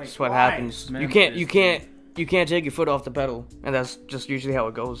 Like, that's what why? happens. Memphis, You can't take your foot off the pedal, and that's just usually how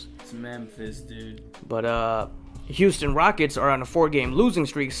it goes. It's Memphis, dude. But Houston Rockets are on a 4-game losing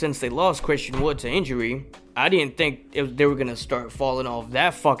streak since they lost Christian Wood to injury. I didn't think they were gonna start falling off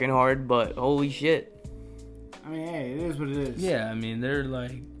that fucking hard, but holy shit. I mean, hey, it is what it is. Yeah, I mean, they're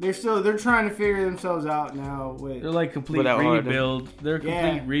trying to figure themselves out now. They're like complete rebuild. They're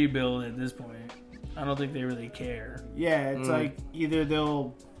complete rebuild at this point. I don't think they really care. Yeah, it's like either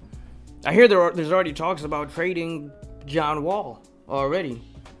they'll. I hear there's already talks about trading John Wall already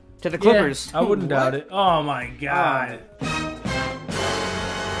to the Clippers. Yeah, I wouldn't doubt it. Oh my god.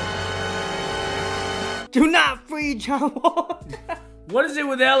 Do not free John Wall. What is it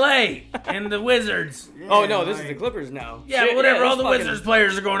with LA and the Wizards? Yeah, oh no, this is the Clippers now. Yeah, but whatever. All the Wizards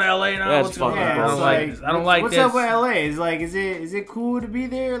players are going to LA now. What's going on? I don't like this. I don't like what's this. What's up with LA? Is it cool to be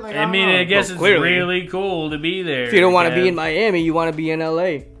there? Like, I mean, I guess it's clearly really cool to be there. If you don't want to be in Miami, you want to be in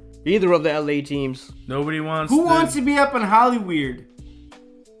LA. Either of the LA teams. Nobody wants. Who wants to be up in Hollywood?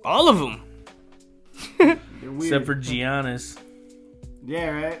 All of them. Except for Giannis.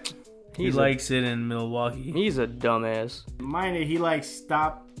 Yeah, right. He likes it in Milwaukee. He's a dumbass. Mind it, he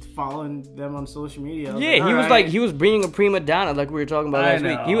stopped following them on social media. He was being a prima donna like we were talking about last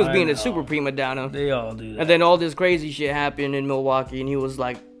week. He was being a super prima donna. They all do that. And then all this crazy shit happened in Milwaukee, and he was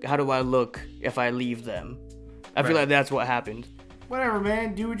like, "How do I look if I leave them?" I feel like that's what happened. Whatever,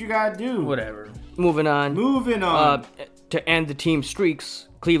 man. Do what you gotta do. Whatever. Moving on. To end the team streaks,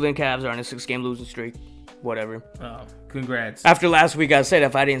 Cleveland Cavs are on a 6-game losing streak. Whatever. Oh, congrats. After last week, I said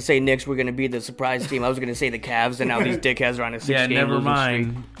if I didn't say Knicks were going to be the surprise team, I was going to say the Cavs, and now these dickheads are on a 6-game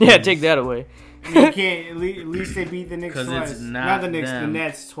losing streak. Yeah, take that away. You can't. At least they beat the Knicks twice. It's not the Knicks, them. the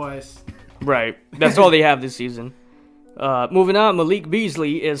Nets twice. Right. That's all they have this season. Moving on, Malik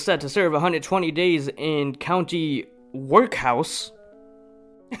Beasley is set to serve 120 days in county workhouse.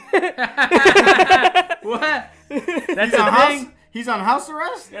 What? That's a thing. He's on house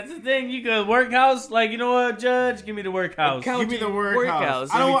arrest? That's the thing. You go workhouse. Like, you know what, Judge? Give me the workhouse. Give me the workhouse.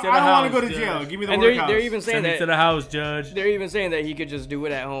 I Give don't me want to go to Judge. jail. Give me the And workhouse. they're even saying Send me that to the house, Judge. they're even saying that he could just do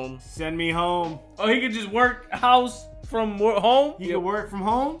it at home. Send me home. Oh, he could just work house from home? He can work from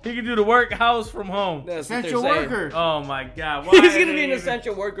home? He could do the workhouse from home. That's what Essential they're saying. worker. Oh, my God. Why He's are going to they be an even-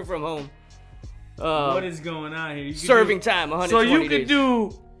 essential worker from home. What is going on here? You could Serving do- time, 120 So you days. could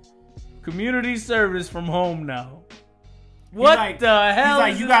do community service from home now. What the hell?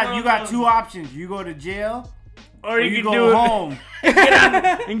 He's like, you got two options. You go to jail, or you can go do it home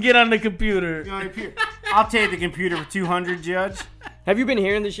and get on the computer. I'll take the computer for $200, Judge. Have you been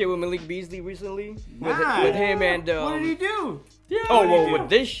hearing this shit with Malik Beasley recently? Nah. With him and What did he do? Yeah, oh well, with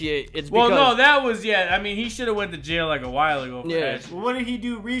this shit, it's because no, that was I mean, he should have went to jail like a while ago. For that shit. Well, what did he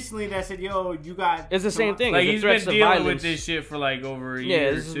do recently that said, "Yo, you got"? It's the same thing. Like it's he's the threats been of dealing violence. with this shit for like over a Yeah,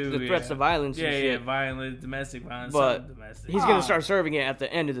 year this or is two. the threats of violence. Yeah, and yeah, shit. violence, domestic violence, But domestic. he's gonna start serving it at the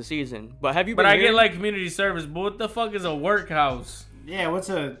end of the season. But have you been? But I hearing? get like community service. But what the fuck is a workhouse? Yeah, is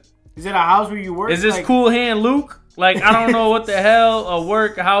it a house where you work? Is this like, Cool Hand Luke? Like I don't know what the hell a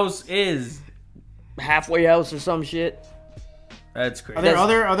workhouse is. halfway house or some shit. That's crazy. Are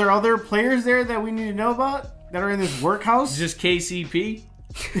there other players there that we need to know about that are in this workhouse? Just KCP.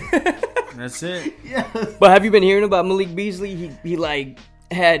 That's it. Yeah. But have you been hearing about Malik Beasley? He like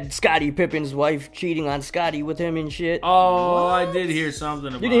had Scottie Pippen's wife cheating on Scottie with him and shit. Oh, I did hear something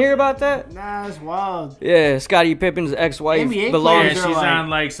about. You didn't hear about that? Nah, it's wild. Yeah, Scottie Pippen's ex-wife NBA belongs. Yeah, players she's are on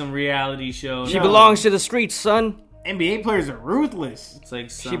like some reality show. She belongs to the streets, son. NBA players are ruthless. It's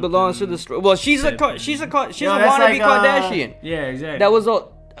like She belongs to the street. Well, she's a Yo, that's wannabe like, Kardashian. Yeah, exactly. That was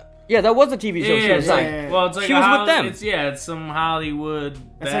all. Yeah, that was a TV show. Yeah, She was it's on. like, well, it's like She was with them. It's some Hollywood That's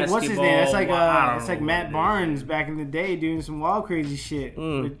like, basketball. what's his name? That's like I don't it's know like what Matt it is. Barnes back in the day doing some wild crazy shit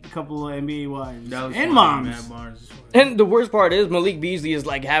Mm. with a couple of NBA wives That was and funny. moms. Matt Barnes is funny. And the worst part is Malik Beasley is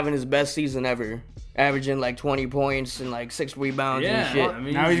like having his best season ever, averaging like 20 points and like 6 rebounds and Yeah, shit. I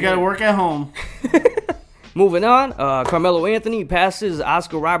mean, Now he's got to work at home. Moving on, Carmelo Anthony passes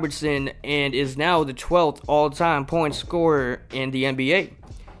Oscar Robertson and is now the 12th all-time point scorer in the NBA.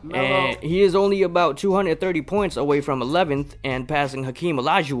 And he is only about 230 points away from 11th and passing Hakeem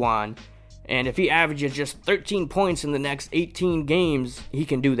Olajuwon. And if he averages just 13 points in the next 18 games, he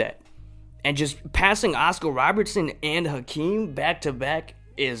can do that. And just passing Oscar Robertson and Hakeem back to back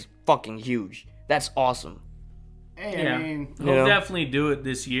is fucking huge. That's awesome. Hey, Yeah, I mean, he'll You know? definitely do it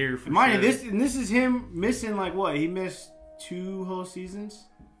this year. For mind you, sure. this is him missing like what? He missed 2 whole seasons,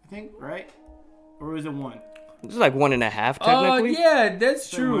 I think, right? Or was it 1? This is like 1.5 technically. Yeah, that's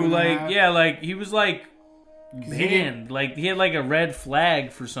So true. 1.5. Like, yeah, like he was like he banned. Like he had like a red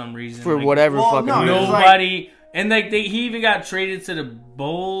flag for some reason. For like, whatever Well, fucking no, reason. it was like- Nobody. And like he even got traded to the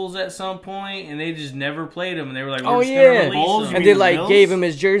Bulls at some point, and they just never played him. And they were like, "We're Oh just yeah, gonna release Bulls, him." and mean they the like Bills? gave him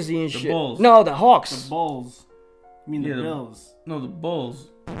his jersey and The shit. Bulls. No, the Hawks. The Bulls. I mean, Yeah, the the- Bills. No, the Bulls.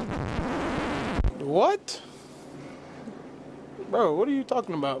 What? Bro, what are you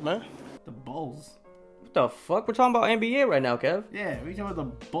talking about, man? The Bulls. What the fuck? We're talking about NBA right now, Kev. Yeah, we talking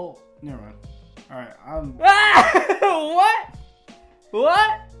about the Bull. Never mind. All right, What? What?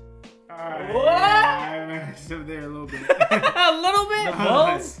 all right. What? I messed up there a little bit. A little bit.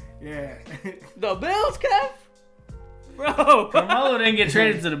 Bulls? Yeah. The Bills, Kev. Bro. Carmelo didn't get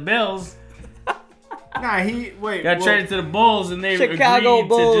traded to the Bills. Nah, he wait. Got well, traded to the Bulls, and they Chicago agreed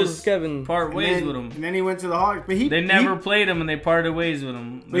Bulls, to just Kevin. part and ways then, with him. and then he went to the Hawks, but They never played him, and they parted ways with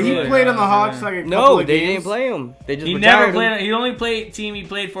him. But he Really, played on the yeah. Hawks like a couple No, of they games. didn't play him. They just He retired never played. him. He only played team he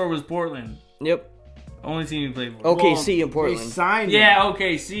played for was Portland. Yep. Only team he played for. OKC in They Portland. signed him. Yeah,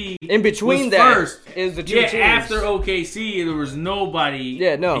 OKC. In between was that first. is the two Yeah, teams. after OKC, there was nobody.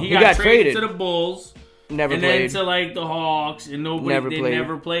 Yeah, no, he he got got traded traded. to the Bulls, Never and played. then to like the Hawks, and nobody. Never they played.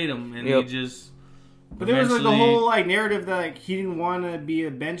 never played him, and Yep. he just. But there was like the eventually- whole like narrative that like he didn't want to be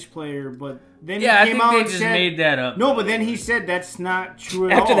a bench player, but then Yeah, I he came think out they and just said made that up. no. But then he said that's not true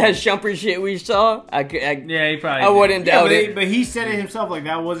at After all. that Shumpert shit we saw, I Yeah, he probably. I did. wouldn't yeah, doubt but, it. but he said it himself. Like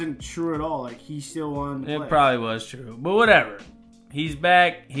that wasn't true at all. Like he still wanted to play. It probably was true, but whatever. He's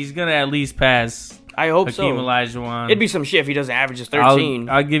back. He's gonna at least pass I hope Hakeem so. Olajuwon. It'd be some shit if he doesn't average just 13.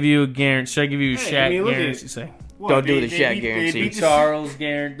 I'll give you a guarantee. Should I give you a Hey, Shaq I mean, look at guarantee? it. Say What, Don't do the they Shaq beat- guarantee. They beat the, Charles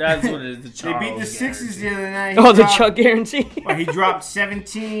guarantee. That's what it is. The they Charles. beat the Sixers the guarantee. other night. He Oh, the dropped- Chuck guarantee. well, he dropped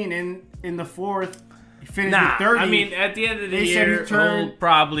 17 in the fourth. He finished Nah, with 30. I mean, at the end of the They said he year, turned- he'll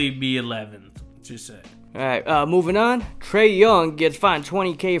probably be 11th. Just say. All right, moving on. Trey Young gets fined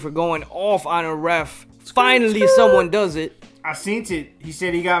 $20K for going off on a ref. Finally, someone does it. I seen it. He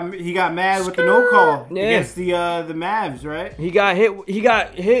said he got mad with the no call Yeah. against the Mavs, right? He got hit. He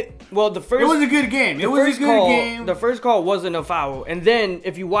got hit. Well, the first. It was a good game. It was a good call, game. The first call wasn't a foul, and then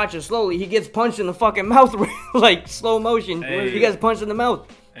if you watch it slowly, he gets punched in the fucking mouth, like slow motion. Hey. He gets punched in the mouth.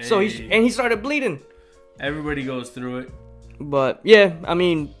 So Hey. he started bleeding. Everybody goes through it. But yeah, I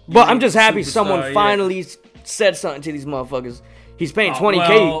mean, but I'm just happy Superstar, someone yeah. finally said something to these motherfuckers. He's paying 20K.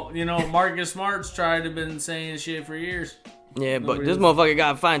 Well, you know, Marcus Smart's tried to been saying shit for years. Yeah, but Nobody this was- motherfucker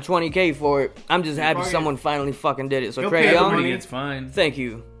got fined 20K for it. I'm just happy fuck it. someone finally fucking did it. So He'll Trey pay the Young, Everybody money. gets fined. thank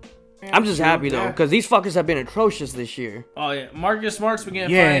you. I'm just happy though, because these fuckers have been atrocious this year. Oh yeah, Marcus Smart's been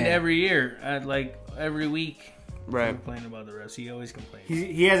getting Yeah. fined every year, like every week. Right. Complaining about the refs. He always complains.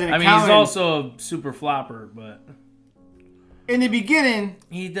 he has an I account. mean, he's also a super flopper, but in the beginning.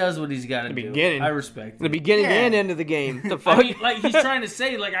 he does what he's got to do. beginning. I respect The it. beginning Yeah. and end of the game. The I fuck? mean, like he's trying to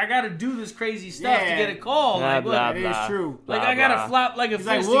say, like I got to do this crazy stuff Yeah. to get a call. Blah, Like, blah, look, It is true. like Blah, I gotta blah. flop like a He's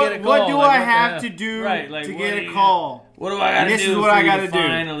like, fish to get a call. what do Like, I the have hell? to do Right, like, to what get do a you- call? What do I gotta This do is what for I you gotta to do.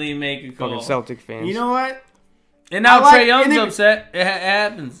 finally make a call? Fucking Celtic fans. You know what? And now I like- Trey Young's and it- upset. It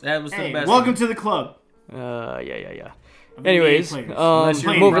happens. It happens to the Hey, best. welcome to the club. Yeah. Anyways, players. Unless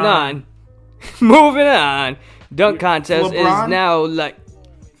you're moving LeBron. on. Moving on. Dunk contest LeBron? is now like.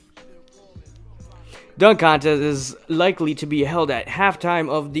 Dunk contest is likely to be held at halftime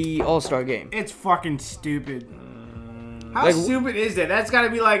of the All-Star game. It's fucking stupid. How Like, stupid is that? That's got to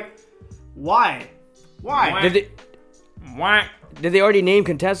be like, why? Why? Whack. Did they already name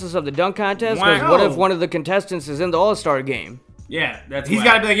contestants of the dunk contest? Because what if No. one of the contestants is in the All-Star game? Yeah, that's He's whack.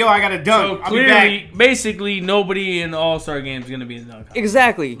 got to be like, yo, I got to So dunk. I'll be back. clearly, basically, nobody in the All Star game is gonna be in the dunk contest.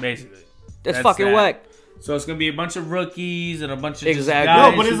 Exactly. Basically, That's fucking that. whack. So it's gonna be a bunch of rookies and a bunch of Exactly. just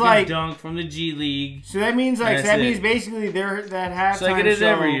guys No, but it's who like- can dunk from the G League. So that means like That's it. basically they're that halftime It's like it is show.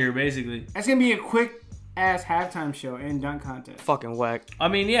 every year, basically. That's gonna be a quick ass halftime show and dunk contest. Fucking whack. I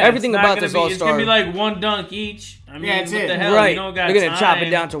mean, yeah, Everything it's not about gonna this be, It's All-Star- gonna be like one dunk each. I mean, that's what it. the hell? Right. You don't got They're gonna chop it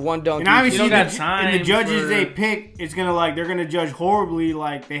time. down to one dunk. And each. obviously, You don't got the time judges for- they pick, it's gonna like they're gonna judge horribly,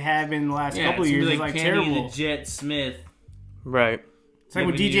 like they have been the last Yeah, couple of it's gonna years. be It's like Kenny terrible. the Jet Smith. Right. It's like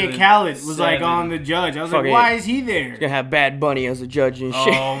when giving you DJ a Khaled was like 7. on the judge. I was Fuck like, it. why is he there? Gonna have Bad Bunny as a judge and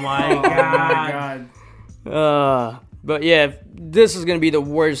shit. Oh my Oh god. my god, But yeah, this is gonna be the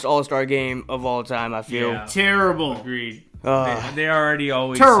worst All-Star game of all time. I feel. Yeah. terrible. Agreed. Uh, They already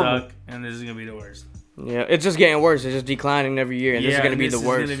always Terrible. suck, and this is gonna be the worst. Yeah, it's just getting worse. It's just declining every year, and this is gonna be the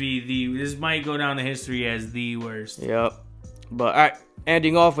worst. This might go down to history as the worst. Yep. But all right,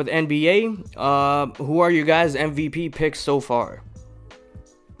 ending off with NBA. Who are you guys' MVP picks so far?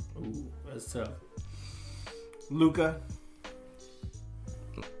 Ooh, that's tough. Luka.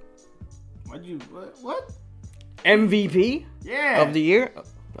 What? MVP Yeah. of the year?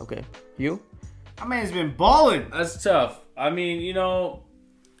 Okay, you? My man's been balling. That's tough. I mean,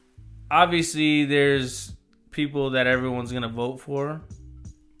 obviously there's people that everyone's gonna vote for.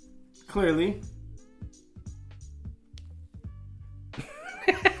 Clearly.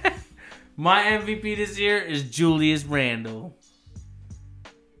 My MVP this year is Julius Randle.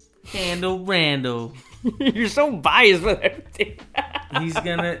 Randle. You're so biased with everything. He's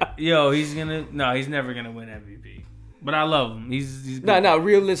never gonna win MVP. But I love him. He's good. No.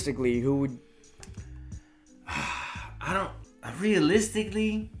 Realistically, who would?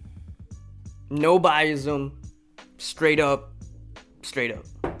 Realistically, No biasm. Straight up.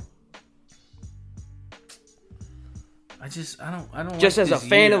 I don't Just like as a this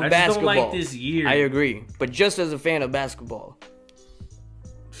fan year. of I just basketball. don't like this year. I agree, but just as a fan of basketball.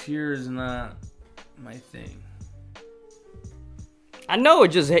 Fear is not my thing. I know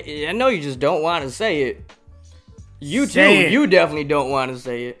you just don't want to say it. You too. Say it. You definitely don't want to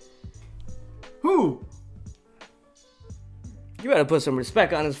say it. Who? You better put some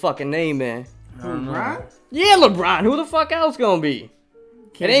respect on his fucking name, man. LeBron? Yeah, LeBron. Who the fuck else gonna be?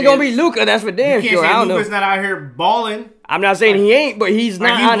 It Can't ain't say- gonna be Luka. That's for damn You can't sure. I say don't Luka's know. not out here balling. I'm not saying he ain't, but he's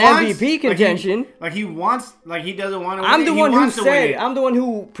not Like, on he wants- MVP contention. He wants, he doesn't want to win I'm it. the He one who wants to win said. it. I'm the one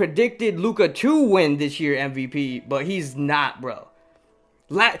who predicted Luka to win this year MVP, but he's not, bro.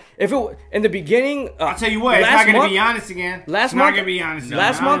 If it in the beginning, I'll tell you what, it's last not going to month- be Giannis again. Last it's month, not going to be Giannis again.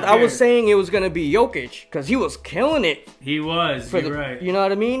 last I month don't I was care. saying it was gonna be Jokic because he was killing it He was. for You're the. right. You know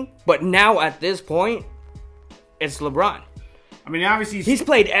what I mean? But now at this point, it's LeBron. I mean, obviously, He's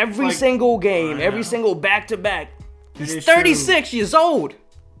played every Like- single game, I every know. single back-to-back. He's is 36 years old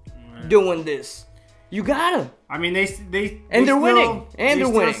doing this. You gotta. I mean, they And they're still- winning. And they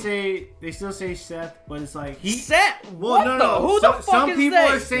they're winning. They still say Seth, but it's like he. Seth? Well, What no, the? no. Who the fuck Some is people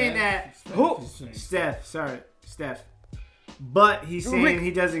that? are saying that. Who? Steph. But he's saying Rick-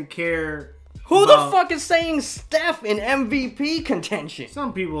 he doesn't care. Who the about- fuck is saying Steph in MVP contention?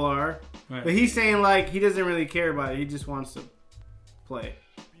 Some people are, Right. but he's saying he doesn't really care about it. He just wants to play.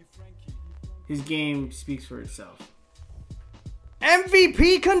 His game speaks for itself.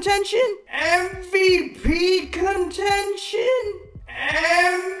 MVP contention? MVP contention?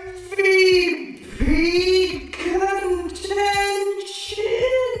 MVP contention?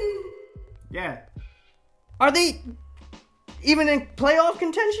 Yeah. Are they even in playoff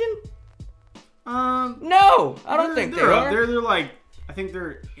contention? No, I don't think they they're are. They're like, I think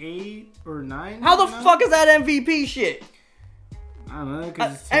they're 8 or 9. How the right now. fuck is that MVP shit? I don't know.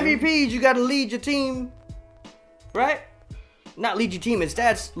 'Cause it's 10. MVPs, you gotta lead your team, right? Not lead your team in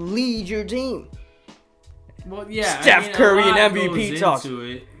stats, lead your team. Well, yeah. Steph Curry a lot and MVP goes talks. into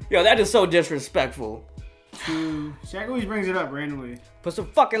it. Yo, that is so disrespectful. Shaq always brings it up randomly. Put some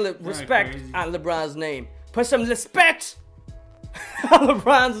fucking respect crazy. on LeBron's name. Put some respect on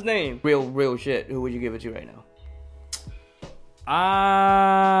LeBron's name. Real shit. Who would you give it to right now?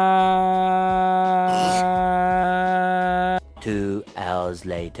 2 hours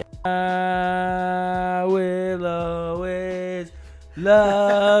later. I will always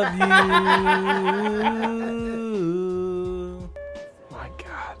love you. My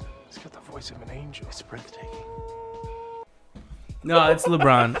God, he's got the voice of an angel. It's breathtaking. No, it's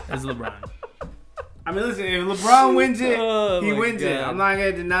LeBron. It's LeBron. I mean, listen, if LeBron wins it, Oh he my wins it. God. I'm not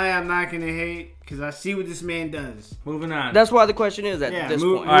going to deny it. I'm not going to hate because I see what this man does. Moving on. That's why the question is at Yeah, this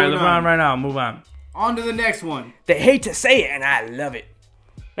move- point. All right, moving LeBron on. right now. Move on. On to the next one. They hate to say it, and I love it.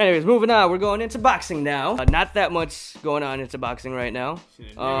 Anyways, moving on. We're going into boxing now. Not that much going on into boxing right now.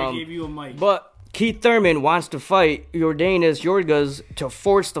 Never gave you a mic. But Keith Thurman wants to fight Yordanis Yorgas to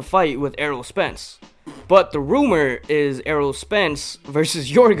force the fight with Errol Spence. But the rumor is Errol Spence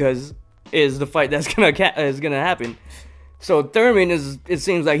versus Yorgas is the fight that's gonna happen. So Thurman it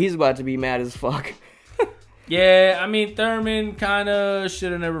seems like he's about to be mad as fuck. Yeah, I mean, Thurman kind of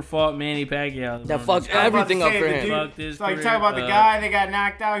should have never fought Manny Pacquiao. That fucked everything up for him. Like, you talk about the guy that got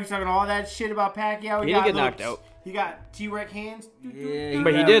knocked out. He's talking all that shit about Pacquiao. He didn't get knocked out. He got T-Rex hands. Yeah,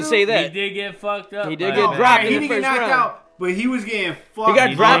 but he did say that. He did get fucked up. He did get dropped in the first round. Out, but he was getting fucked. He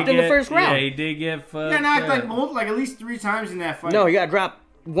got dropped in the first round. Yeah, he did get fucked. He got knocked like at least 3 times in that fight. No, he got dropped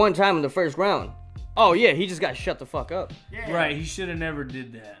 1 time in the first round. Oh yeah, he just got shut the fuck up. Yeah. Right, he should have never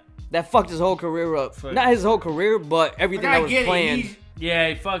did that. That fucked his whole career up. Not his whole career, but everything that was planned. Yeah,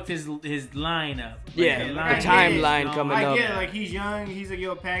 he fucked his lineup. Yeah, the timeline coming up. I get it. Like, he's young. He's like,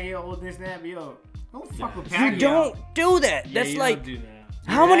 yo, Pacquiao, old this, that. But yo, don't fuck with Pacquiao. You don't do that. Yeah, That's like, do that.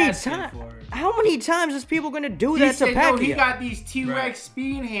 how many times is people gonna do that to Pacquiao? No, he got these T-Rex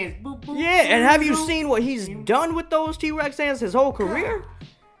speeding hands. Boop, boop, yeah, and have you seen what he's done with those T-Rex hands his whole career?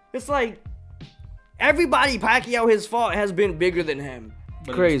 It's like everybody Pacquiao has fought has been bigger than him.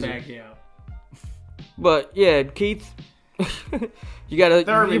 But crazy. Pacquiao. But yeah, Keith, you're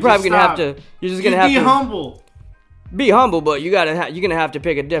probably gonna have to. You're just gonna have to be humble. Be humble, but you're gonna have to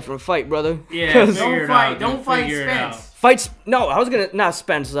pick a different fight, brother. Yeah, don't fight Spence. Fights. No, I was gonna not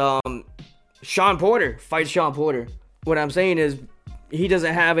Spence. Sean Porter. Fight Sean Porter. What I'm saying is, he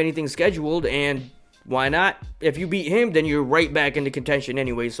doesn't have anything scheduled, and why not? If you beat him, then you're right back into contention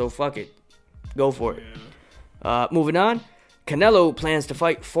anyway. So fuck it, go for it. Moving on, Canelo plans to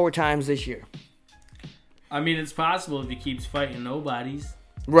fight 4 times this year. I mean, it's possible if he keeps fighting nobodies.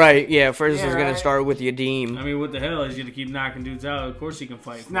 Right, yeah. First is going to start with Yadim. I mean, what the hell? He's going to keep knocking dudes out. Of course he can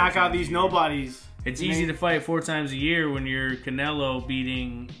fight. Knock out these nobodies. It's easy to fight 4 times a year when you're Canelo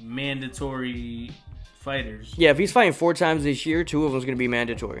beating mandatory fighters. Yeah, if he's fighting 4 times this year, 2 of them's going to be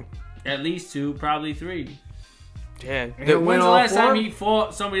mandatory. At least 2, probably 3. Yeah. When's the last time he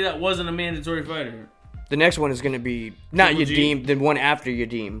fought somebody that wasn't a mandatory fighter? The next one is going to be not Yadim, the one after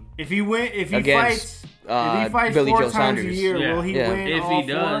Yadim. If he fights Billy 4 Joe times Saunders. a year, will he win if all he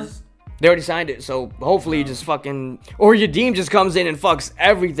does? 4? They already signed it, so hopefully he just fucking... Or Yadim just comes in and fucks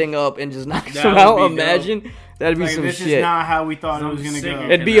everything up and just knocks him out. Imagine. Dope. That'd be some this shit. This is not how we thought it was going to go.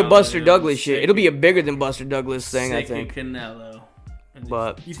 It'd be a Buster Douglas shit. It'll be a bigger than Buster Douglas thing, I think. Canelo.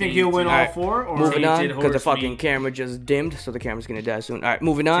 But you think he'll win all 4? Or moving on, because the fucking camera just dimmed, so the camera's going to die soon. All right,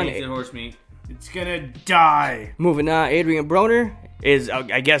 moving on. Horse meat. It's gonna die. Moving on, Adrian Broner is,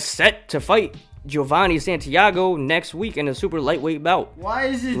 I guess, set to fight Giovanni Santiago next week in a super lightweight bout. Why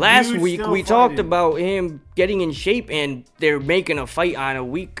is this Last week we talked about him getting in shape, and they're making a fight on a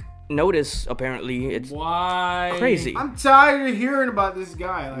week notice. Apparently, it's crazy. I'm tired of hearing about this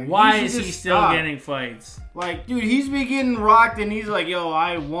guy. Like, why is he still getting fights? Like, dude, he's been getting rocked, and he's like, "Yo,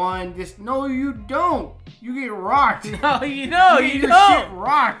 I won this." No, you don't. You get rocked. No, you don't. You don't. Shit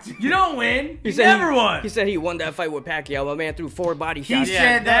rocked. You don't win. He never won. He said he won that fight with Pacquiao. My man threw 4 body shots. He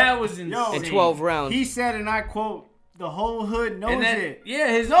said that was insane. In 12 rounds. He said, and I quote, "The whole hood knows it."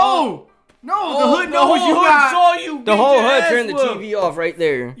 Yeah, the hood knows you got. Saw you. The whole hood turned the TV off right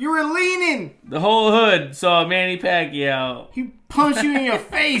there. You were leaning. The whole hood saw Manny Pacquiao. He punched you in your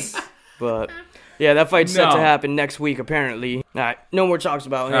face. But yeah, that fight's set to happen next week, apparently. All right, no more talks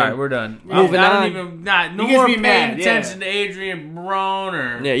about him. All right, we're done. Moving on. No more paying attention to Adrian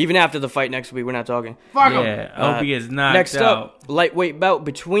Broner. Yeah, even after the fight next week, we're not talking. Fuck him. Yeah, I hope he gets knocked next out. Up, lightweight bout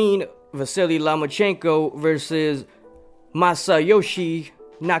between Vasily Lomachenko versus Masayoshi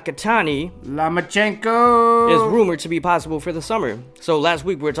Nakatani. Lomachenko is rumored to be possible for the summer. So last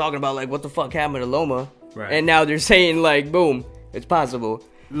week we were talking about, like, what the fuck happened to Loma. Right. And now they're saying, like, boom, it's possible.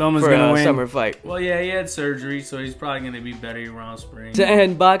 Loma's for gonna a win. Summer fight. Well, yeah, he had surgery, so he's probably going to be better around spring. To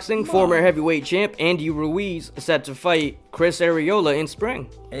end boxing, former heavyweight champ Andy Ruiz set to fight Chris Arreola in spring.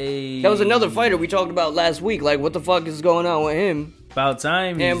 Hey. That was another fighter we talked about last week. Like, what the fuck is going on with him? About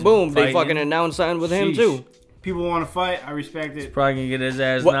time. And boom, they fucking announced something with him too. People want to fight. I respect it. He's probably going to get his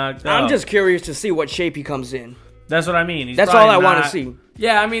ass knocked out. I'm just curious to see what shape he comes in. That's what I mean. That's all I want to see.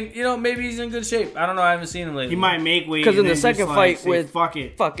 Yeah, I mean, maybe he's in good shape. I don't know. I haven't seen him lately. He might make weight. Because in the second fight with fuck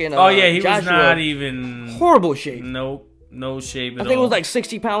it. fucking he Joshua, was not even horrible shape. Nope, no shape at all. I think it was like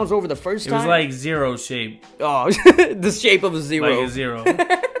 60 pounds over the first time. It was like 0 shape. Oh, the shape of a 0. Like a 0.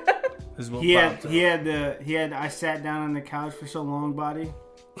 I sat down on the couch for so long, body.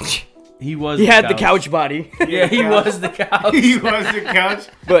 He had the couch body. Yeah, he was the couch. He was the couch.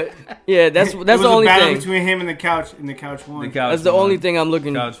 But yeah, that's the only thing between him and the couch. And the couch won. That's the only thing I'm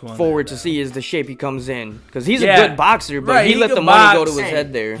looking forward to see is the shape he comes in, because he's a good boxer, but he let the money go to his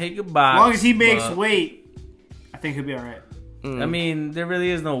head there. He could box. As long as he makes weight, I think he'll be all right. I mean, there really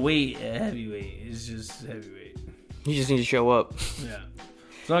is no weight at heavyweight. It's just heavyweight. You just need to show up. Yeah.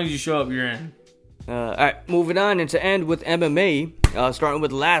 As long as you show up, you're in. All right, moving on, and to end with MMA, starting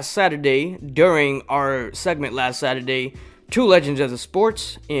with last Saturday. During our segment last Saturday, two legends of the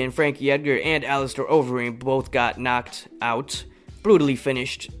sports in Frankie Edgar and Alistair Overeem both got knocked out, brutally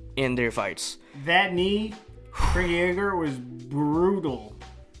finished in their fights. That knee, Frankie Edgar, was brutal.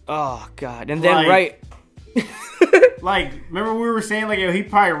 Oh, God. And then Like, remember we were saying, like, yo, he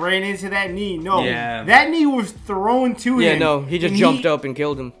probably ran into that knee. No, Yeah. that knee was thrown to him. Yeah, no, he just jumped up and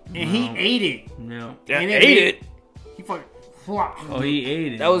killed him. And he ate it. No. And ate it? He fucking flop. Oh, he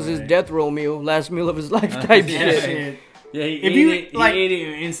ate it. That was his death row meal, last meal of his life type shit. Shit. Yeah, he If ate you, it. like- He ate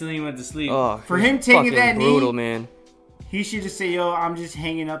it and instantly went to sleep. Oh, For him taking fucking that knee- brutal, man. He should just say, yo, I'm just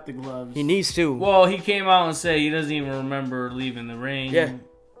hanging up the gloves. He needs to. Well, he came out and said he doesn't even remember leaving the ring. Yeah.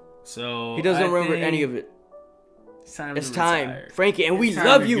 So He doesn't I remember think any of it. It's time. It's to time. retire. Frankie, and we It's time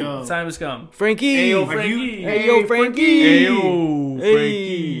love to you. go. Time has come. Frankie. Hey, yo, Like, Frankie. Hey, yo, Frankie. Hey, yo,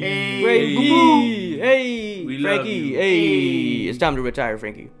 Frankie. Hey, Hey. Frankie. Hey, We love Frankie. you. Hey, it's time to retire,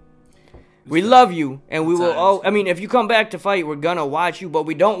 Frankie. We love you, and we will. Time. I mean, if you come back to fight, we're gonna watch you, but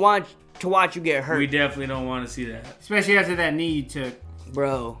we don't want to watch you get hurt, We definitely don't want to see that. Especially after that knee you took.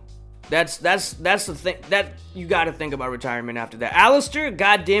 bro. That's the thing that you got to think about retirement after that. Alistair,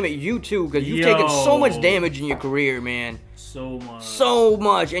 God damn it, you too, because you've taken so much damage in your career, man. So much. So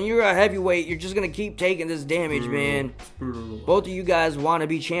much, and you're a heavyweight. You're just gonna keep taking this damage, man. Brutal. Both of you guys want to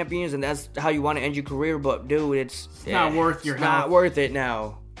be champions, and that's how you want to end your career. But dude, it's not worth your It's not health. worth it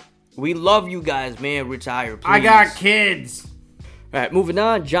now. We love you guys, man. Retire, please. I got kids. All right, moving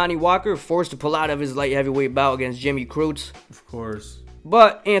on. Johnny Walker forced to pull out of his light heavyweight bout against Jimmy Crute, Of course.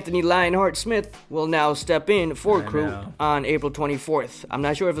 but Anthony Lionheart Smith will now step in for I Crute know. on April 24th. I'm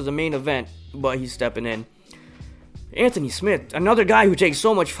not sure if it's a main event, but he's stepping in. Anthony Smith, another guy who takes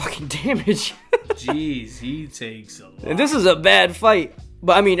so much fucking damage. Jeez, he takes a lot. And this is a bad fight.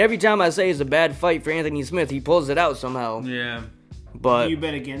 But I mean, every time I say it's a bad fight for Anthony Smith, he pulls it out somehow. Yeah. But You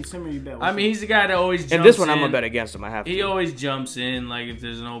bet against him or you bet with I mean, him? he's the guy that always jumps and this one, I'm in. gonna bet against him. I have to. He always jumps in, like, if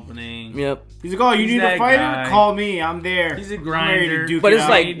there's an opening. Yep. He's like, oh, you he's need that a fighter? guy. Call me. I'm there. He's a I'm ready to grinder. duke But it it's out.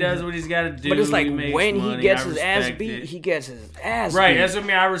 like- He does what he's got to do. But it's like he makes when money. he gets I his ass respect beat, it. he gets his ass Right, beat. that's what I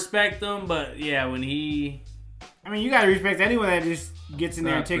mean. I respect him, but yeah, when he... I mean, you gotta respect anyone that just gets in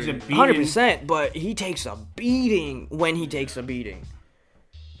there and Not takes a pretty. beating. 100%, but he takes a beating when he takes a beating.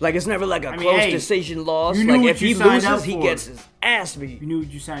 Like, it's never like a I mean, close hey, decision loss. you knew Like, what if he you signed up loses, he for. gets his ass beat. You knew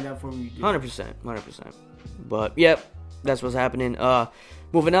what you signed up for when you did. 100%. But, yep, that's what's happening.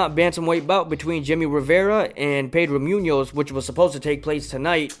 Moving on, bantamweight bout between Jimmy Rivera and Pedro Munoz, which was supposed to take place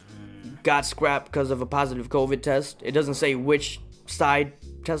tonight, got scrapped because of a positive COVID test. It doesn't say which side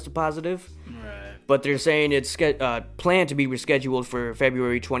tested positive. But they're saying it's planned to be rescheduled for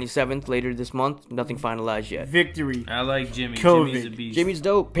February 27th, later this month. Nothing finalized yet. Victory. I like Jimmy. COVID. Jimmy's a beast. Jimmy's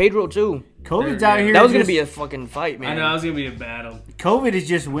dope. Pedro, too. COVID's out here. That was going to just- be a fucking fight, man. I know, it was going to be a battle. COVID is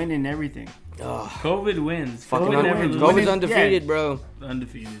just winning everything. COVID wins. Fucking COVID never wins. loses. COVID's Winning- undefeated, yeah. bro.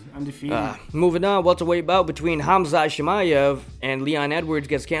 Undefeated. Undefeated. Moving on, welterweight bout between Hamzat Chimaev and Leon Edwards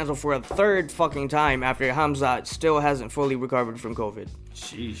gets canceled for a third fucking time after Hamzat still hasn't fully recovered from COVID.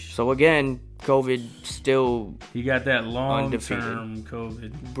 Sheesh. So again, COVID still He got that Undefeated. long-term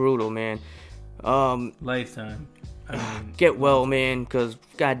COVID. brutal, man. Lifetime. I mean, Get well, man, because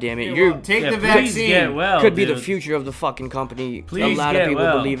god damn it, Yeah, you're well, take yeah, the please vaccine. get well, could be the dude. future of the fucking company. A Please lot of get people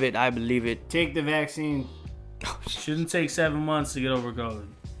well. believe it. I believe it. Take the vaccine. Shouldn't take 7 months to get over COVID.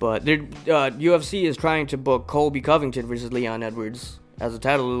 But UFC is trying to book Colby Covington versus Leon Edwards as a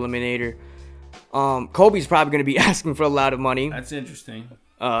title eliminator. Colby's probably going to be asking for a lot of money, That's interesting.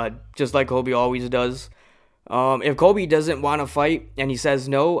 just like Colby always does. If Colby doesn't want to fight and he says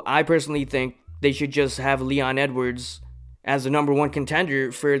no, I personally think they should just have Leon Edwards as the number one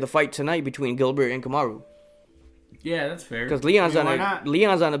contender for the fight tonight between Gilbert and Kamaru. Yeah, that's fair. Because Leon's I mean, why not?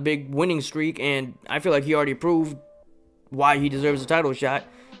 Leon's on a big winning streak, and I feel like he already proved why he deserves a title shot.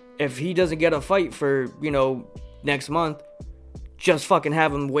 If he doesn't get a fight for next month, just fucking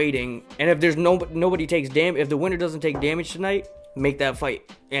have him waiting. And if there's nobody takes if the winner doesn't take damage tonight, make that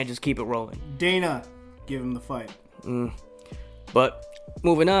fight and just keep it rolling. Dana, give him the fight. But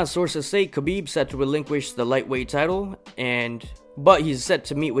moving on, sources say Khabib set to relinquish the lightweight title, but he's set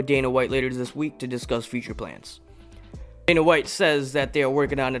to meet with Dana White later this week to discuss future plans. Dana White says that they are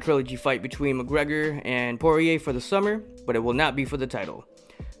working on a trilogy fight between McGregor and Poirier for the summer, but it will not be for the title.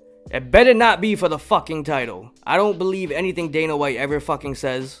 It better not be for the fucking title. I don't believe anything Dana White ever fucking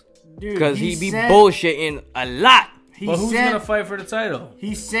says, Dude, because he be sent- bullshitting a lot. He But who's sent, going to fight for the title?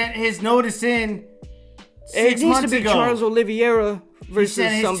 He sent his notice in It needs to months be ago. Charles Oliveira versus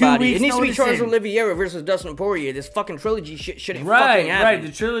said his 2 somebody. It weeks needs to be notice Charles in. Oliveira versus Dustin Poirier. This fucking trilogy shit shouldn't Right, fucking happen. right.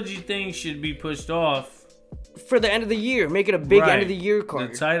 The trilogy thing should be pushed off. For the end of the year. Make it a big Right. end of the year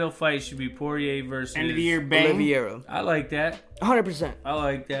card. The title fight should be Poirier versus End of the year bang. Oliveira. I like that. 100%. I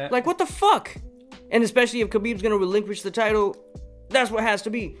like that. Like, what the fuck? And especially if Khabib's gonna relinquish the title, that's what it has to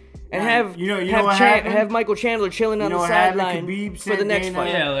be. And have you know what happened? have Michael Chandler chilling on the what happened? sideline Khabib for sent the next Dana-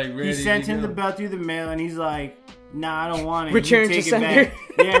 fight. Yeah, like He ready sent to him go. the belt through the mail, and he's like, "Nah, I don't want it. Return You to take it sender. back."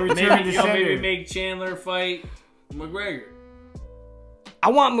 Yeah, return Maybe, to maybe sender. make Chandler fight McGregor. I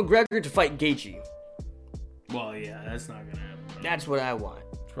want McGregor to fight Gaethje. Well, yeah, that's not gonna happen. That's what I want.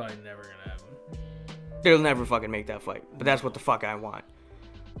 It's probably never gonna happen. They'll never fucking make that fight, but that's what the fuck I want.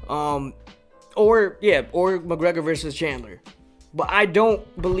 Or McGregor versus Chandler. But I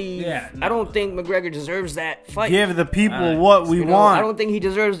don't believe. Yeah, no. I don't think McGregor deserves that fight. Give the people Alright. what we You know, want. I don't think he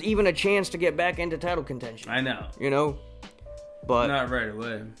deserves even a chance to get back into title contention. I know. You know, but Not right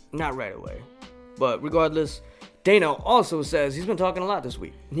away. not right away. But regardless, Dana also says he's been talking a lot this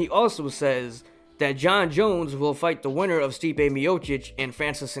week. He also says that John Jones will fight the winner of Stipe Miocic and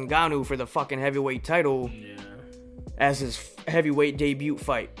Francis Ngannou for the fucking heavyweight title Yeah. as his heavyweight debut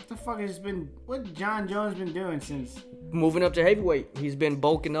fight. What the fuck has been? What John Jones been doing since? Moving up to heavyweight, he's been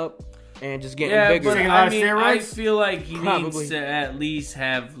bulking up and just getting Yeah, bigger. but Taking a lot I of mean, I steroids? feel like he Probably. needs to at least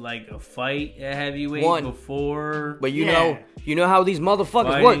have like a fight at heavyweight One. before But you Yeah. know how these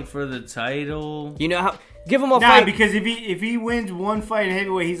motherfuckers fighting work. for the title. You know how give him a Nah, fight. because if he wins one fight in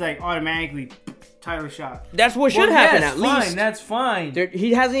heavyweight, he's like automatically title shot. That's what should Well, happen yes, at fine, least. That's fine.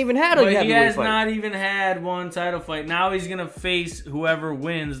 He hasn't even had a But heavyweight he has fight. not even had one title fight. Now he's gonna face whoever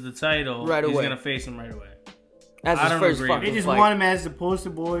wins the title. Right He's away. gonna face him right away. That's I his don't first agree. fucking They just fight. want him as the poster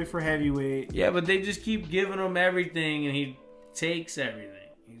boy for heavyweight. Yeah, but they just keep giving him everything, and he takes everything.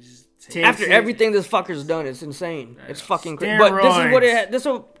 He just takes After it. everything this fucker's done, it's insane. It's fucking crazy. But this is what it. This is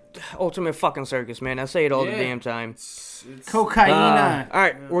a ultimate fucking circus, man. I say it all the Yeah. damn time. Cocaine. All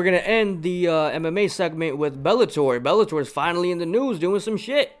right, we're gonna end the MMA segment with Bellator. Bellator's finally in the news, doing some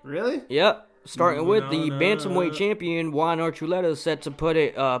shit. Really? Yep. Starting with the Moving on bantamweight up. champion Juan Archuleta set to put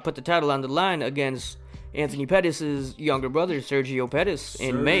the title on the line against Anthony Pettis' younger brother Sergio Pettis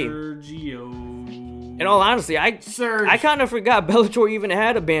in May. Sergio. In all honesty, I Serge. kind of forgot Bellator even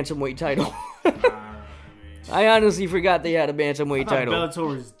had a bantamweight title. I honestly forgot they had a bantamweight I thought title. Bellator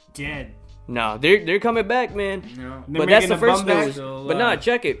was dead. No, they're coming back, man. No. They're But that's making the a first comeback. news. Still But nah, alive.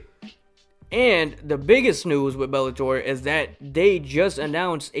 check it. And the biggest news with Bellator is that they just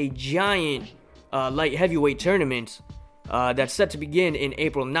announced a giant light heavyweight tournament that's set to begin in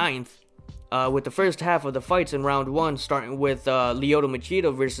April 9th. With the first half of the fights in round 1 starting with Lyoto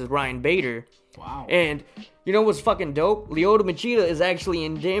Machida versus Ryan Bader. Wow. And you know what's fucking dope? Lyoto Machida is actually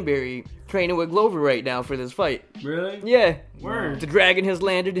in Danbury training with Glover right now for this fight. Really? Yeah. Word. The dragon has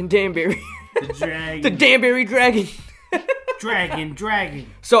landed in Danbury. The dragon. The Danbury Dragon. Dragon.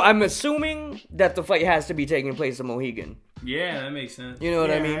 So I'm assuming that the fight has to be taking place in Mohegan. Yeah, that makes sense. You know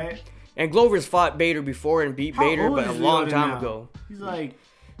what I Yeah, mean? right? And Glover's fought Bader before and beat How Bader, old but a is long Lyoto time now? ago. He's like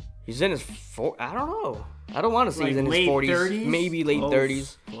He's in his I don't know. I don't want to say Like he's in his late 40s. 30s? Maybe late Close.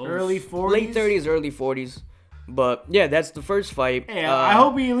 30s. Close. early 40s. Late 30s, early 40s. But yeah, that's the first fight. Hey, I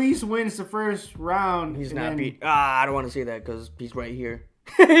hope he at least wins the first round. he's and not then beat. I don't want to say that because he's right here.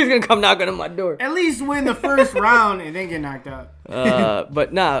 He's gonna come knocking on my door. At least win the first round and then get knocked out.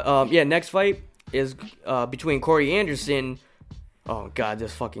 But nah, next fight is between Corey Anderson. Oh god,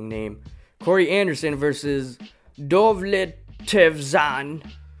 this fucking name. Corey Anderson versus Dovletevzan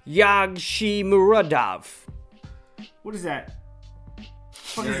Yagshimuradov. What is that?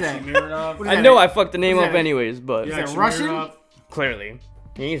 What is that? Miradov. What is I that? know I fucked the name Is up that- anyways, but Is that Russian? Miradov. clearly.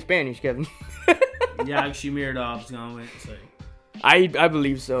 He ain't Spanish, Kevin. Yagshimuradov Miradov's gonna win. So. I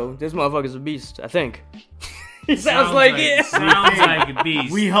believe so. This motherfucker's a beast, I think. He sounds like it. Sounds like a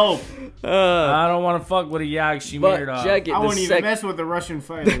beast. We hope. I don't want to fuck with a Yagshimuradov. But check it. I the wouldn't even mess with the Russian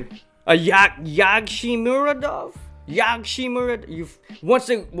fighter. A Yagshimuradov?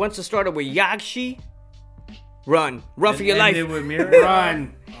 Yagshimuradov? Once it started with Yagshi, run for your life. Ended with Miradov.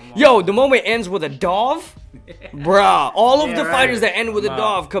 Run. Yo, the moment ends with a Dov, bruh. All of Yeah, the right. fighters that end with a I'm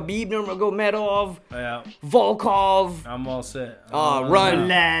Dov, Khabib Nurmagomedov, Yeah, Volkov, I'm all set. run.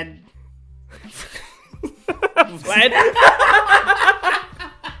 Lad. Vlad.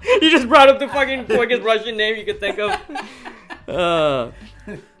 You just brought up the fucking quickest Russian name you could think of.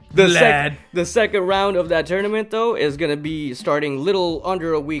 The second round of that tournament, though, is going to be starting little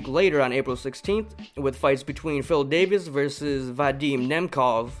under a week later on April 16th with fights between Phil Davis versus Vadim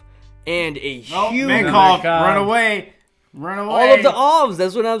Nemkov and a Oh, huge... Menkov, Menkov. run away. Run away. All of the Ovs,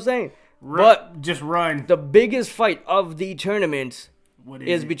 that's what I'm saying. But just run. the biggest fight of the tournament What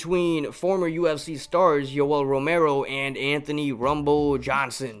is it? between former UFC stars Yoel Romero and Anthony Rumble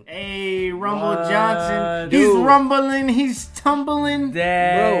Johnson. Hey, Rumble Johnson. Dude. He's rumbling. He's tumbling.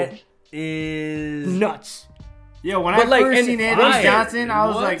 That is Nuts. Yo, when But, I like, first and- seen Anthony right. Johnson, I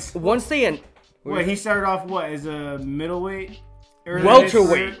was What? like, Once they what, he started off, as a middleweight? Early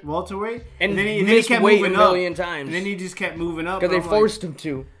Welterweight. in his career? Welterweight? and then he missed kept weight moving a million up. times And then he just kept moving up. because they I'm like, forced him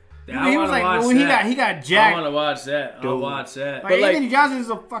to. Dude, he was like, when he got I jacked. want to watch that. I'll watch that. Like, like- Anthony Johnson is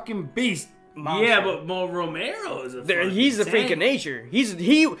a fucking beast. Yeah, but Mo Romero is a He's a freak of tank. nature. a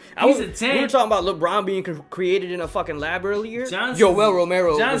tank. We were talking about LeBron being created in a fucking lab earlier. Yoel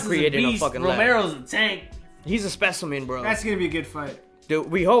Romero was created in a fucking lab. Romero's a tank. He's a specimen, bro. That's going to be a good fight. Dude,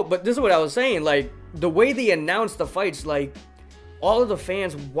 we hope. But this is what I was saying. Like, the way they announced the fights, like, all of the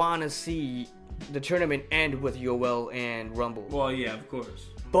fans want to see the tournament end with Yoel and Rumble. Well, yeah, of course.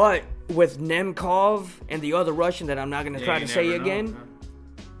 But with Nemkov and the other Russian that I'm not going to try you to say never know. again,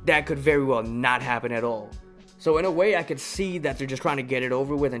 that could very well not happen at all. So in a way, I could see that they're just trying to get it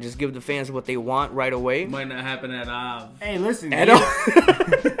over with and just give the fans what they want right away. Might not happen at Av. Hey, listen. At all.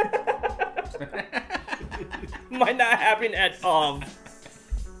 Might not happen at all.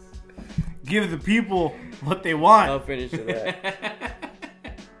 Give the people what they want. I'll finish with that.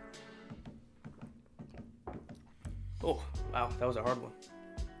 Oh, wow, that was a hard one.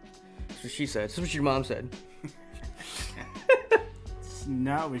 That's what she said. That's what your mom said. It's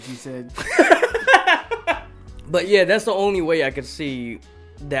not what she said. But yeah, that's the only way I could see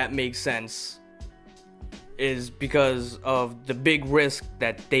that makes sense. Is because of the big risk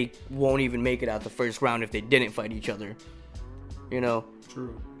that they won't even make it out the first round if they didn't fight each other. You know?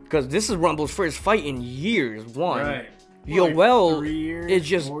 True. Because this is Rumble's first fight in years. One. Right. Yoel 3 years, is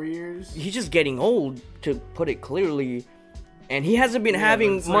just 4 years. he's just getting old, to put it clearly, and he hasn't been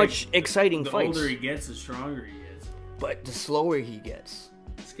having it's much like, exciting The fights. older he gets, the stronger he gets. But the slower he gets,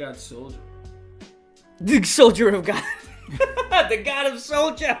 Scott Soldier. the soldier of God, the God of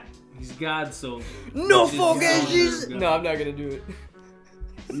Soldier. He's God Soldier. No Which is forget Soldier Jesus. of God. No, I'm not gonna do it.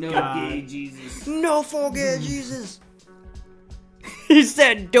 No God. gay Jesus. No forget Jesus. He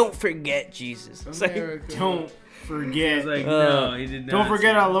said, "Don't forget Jesus." It's like- America. Don't He forget. was like, no, he did not. Don't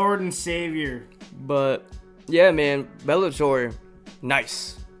forget say our that. Lord and Savior. but yeah, man, Bellator,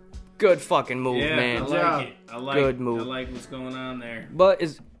 nice, good fucking move, Yeah, man. I job. like it. I like Good move. I like what's going on there. But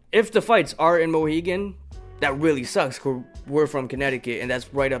if the fights are in Mohegan, that really sucks. 'Cause we're from Connecticut, and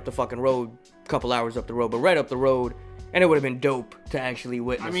that's right up the fucking road, couple hours up the road, but right up the road, and it would have been dope to actually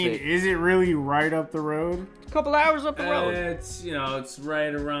witness I mean, it. is it really right up the road? Couple hours up the road. It's it's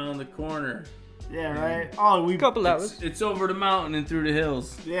right around the corner. Yeah, right. Oh, we. Couple hours. It's over the mountain and through the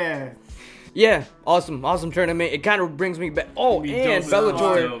hills. Yeah. Yeah, awesome tournament. It kind of brings me back. Oh, Be and dope as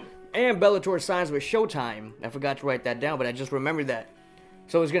Bellator, fuck. and Bellator signs with Showtime. I forgot to write that down, but I just remembered that.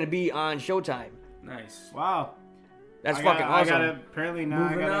 So it's gonna be on Showtime. Nice. Wow. That's I fucking awesome. gotta, apparently now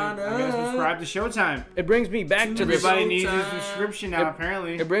Moving on I gotta up. subscribe to Showtime. It brings me back to the. Everybody needs a Showtime. subscription now,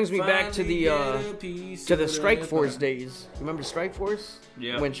 apparently. It brings me back to the Finally get a piece to the of Strike that Force pie. days. Remember Strike Force?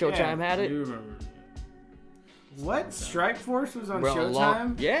 Yeah. When Showtime had I it. do remember. What? Strike Force was on Bro,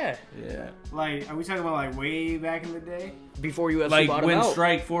 Showtime? yeah, Yeah. Like, are we talking about like way back in the day? before UFC Like bought when him out.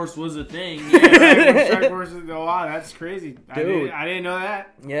 Strike Force was a thing. Strike Force is, oh, wow, that's crazy. Dude. I didn't know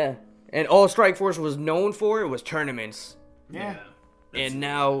that. Yeah, and all Strike Force was known for was tournaments, Yeah. and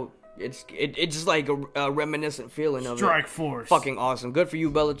now it's just like a reminiscent feeling of Strike it. Force. Fucking awesome. Good for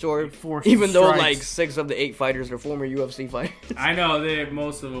you, Bellator. Force Even though strikes. like 6 of the 8 fighters are former UFC fighters. I know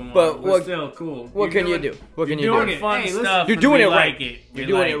most of them But are, what- still cool. What You're can you doing- do? What can you You're do? doing fun Hey, listen, stuff. You're and doing we it like right. it. You're We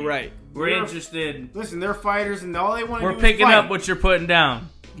doing like it right. We're You're- interested. Listen, they're fighters, and all they want to do We're is picking fight. up what you're putting down.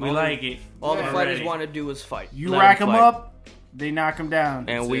 We like it. All the Yeah, fighters ready. want to do is fight. You Let rack them fight. up, they knock them down.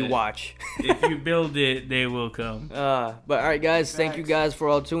 and we it. watch. If you build it, they will come. But all right, guys, thank you guys for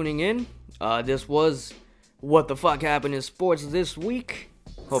all tuning in. This was What the Fuck Happened in Sports this week.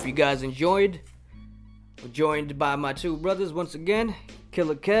 Hope you guys enjoyed. We're joined by my 2 brothers once again,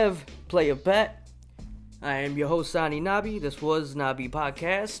 Killer Kev, Player Pat. I am your host, Sani Nabi. This was Nabi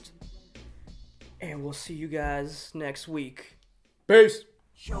Podcast. And we'll see you guys next week. Peace.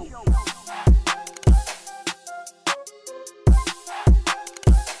 Show.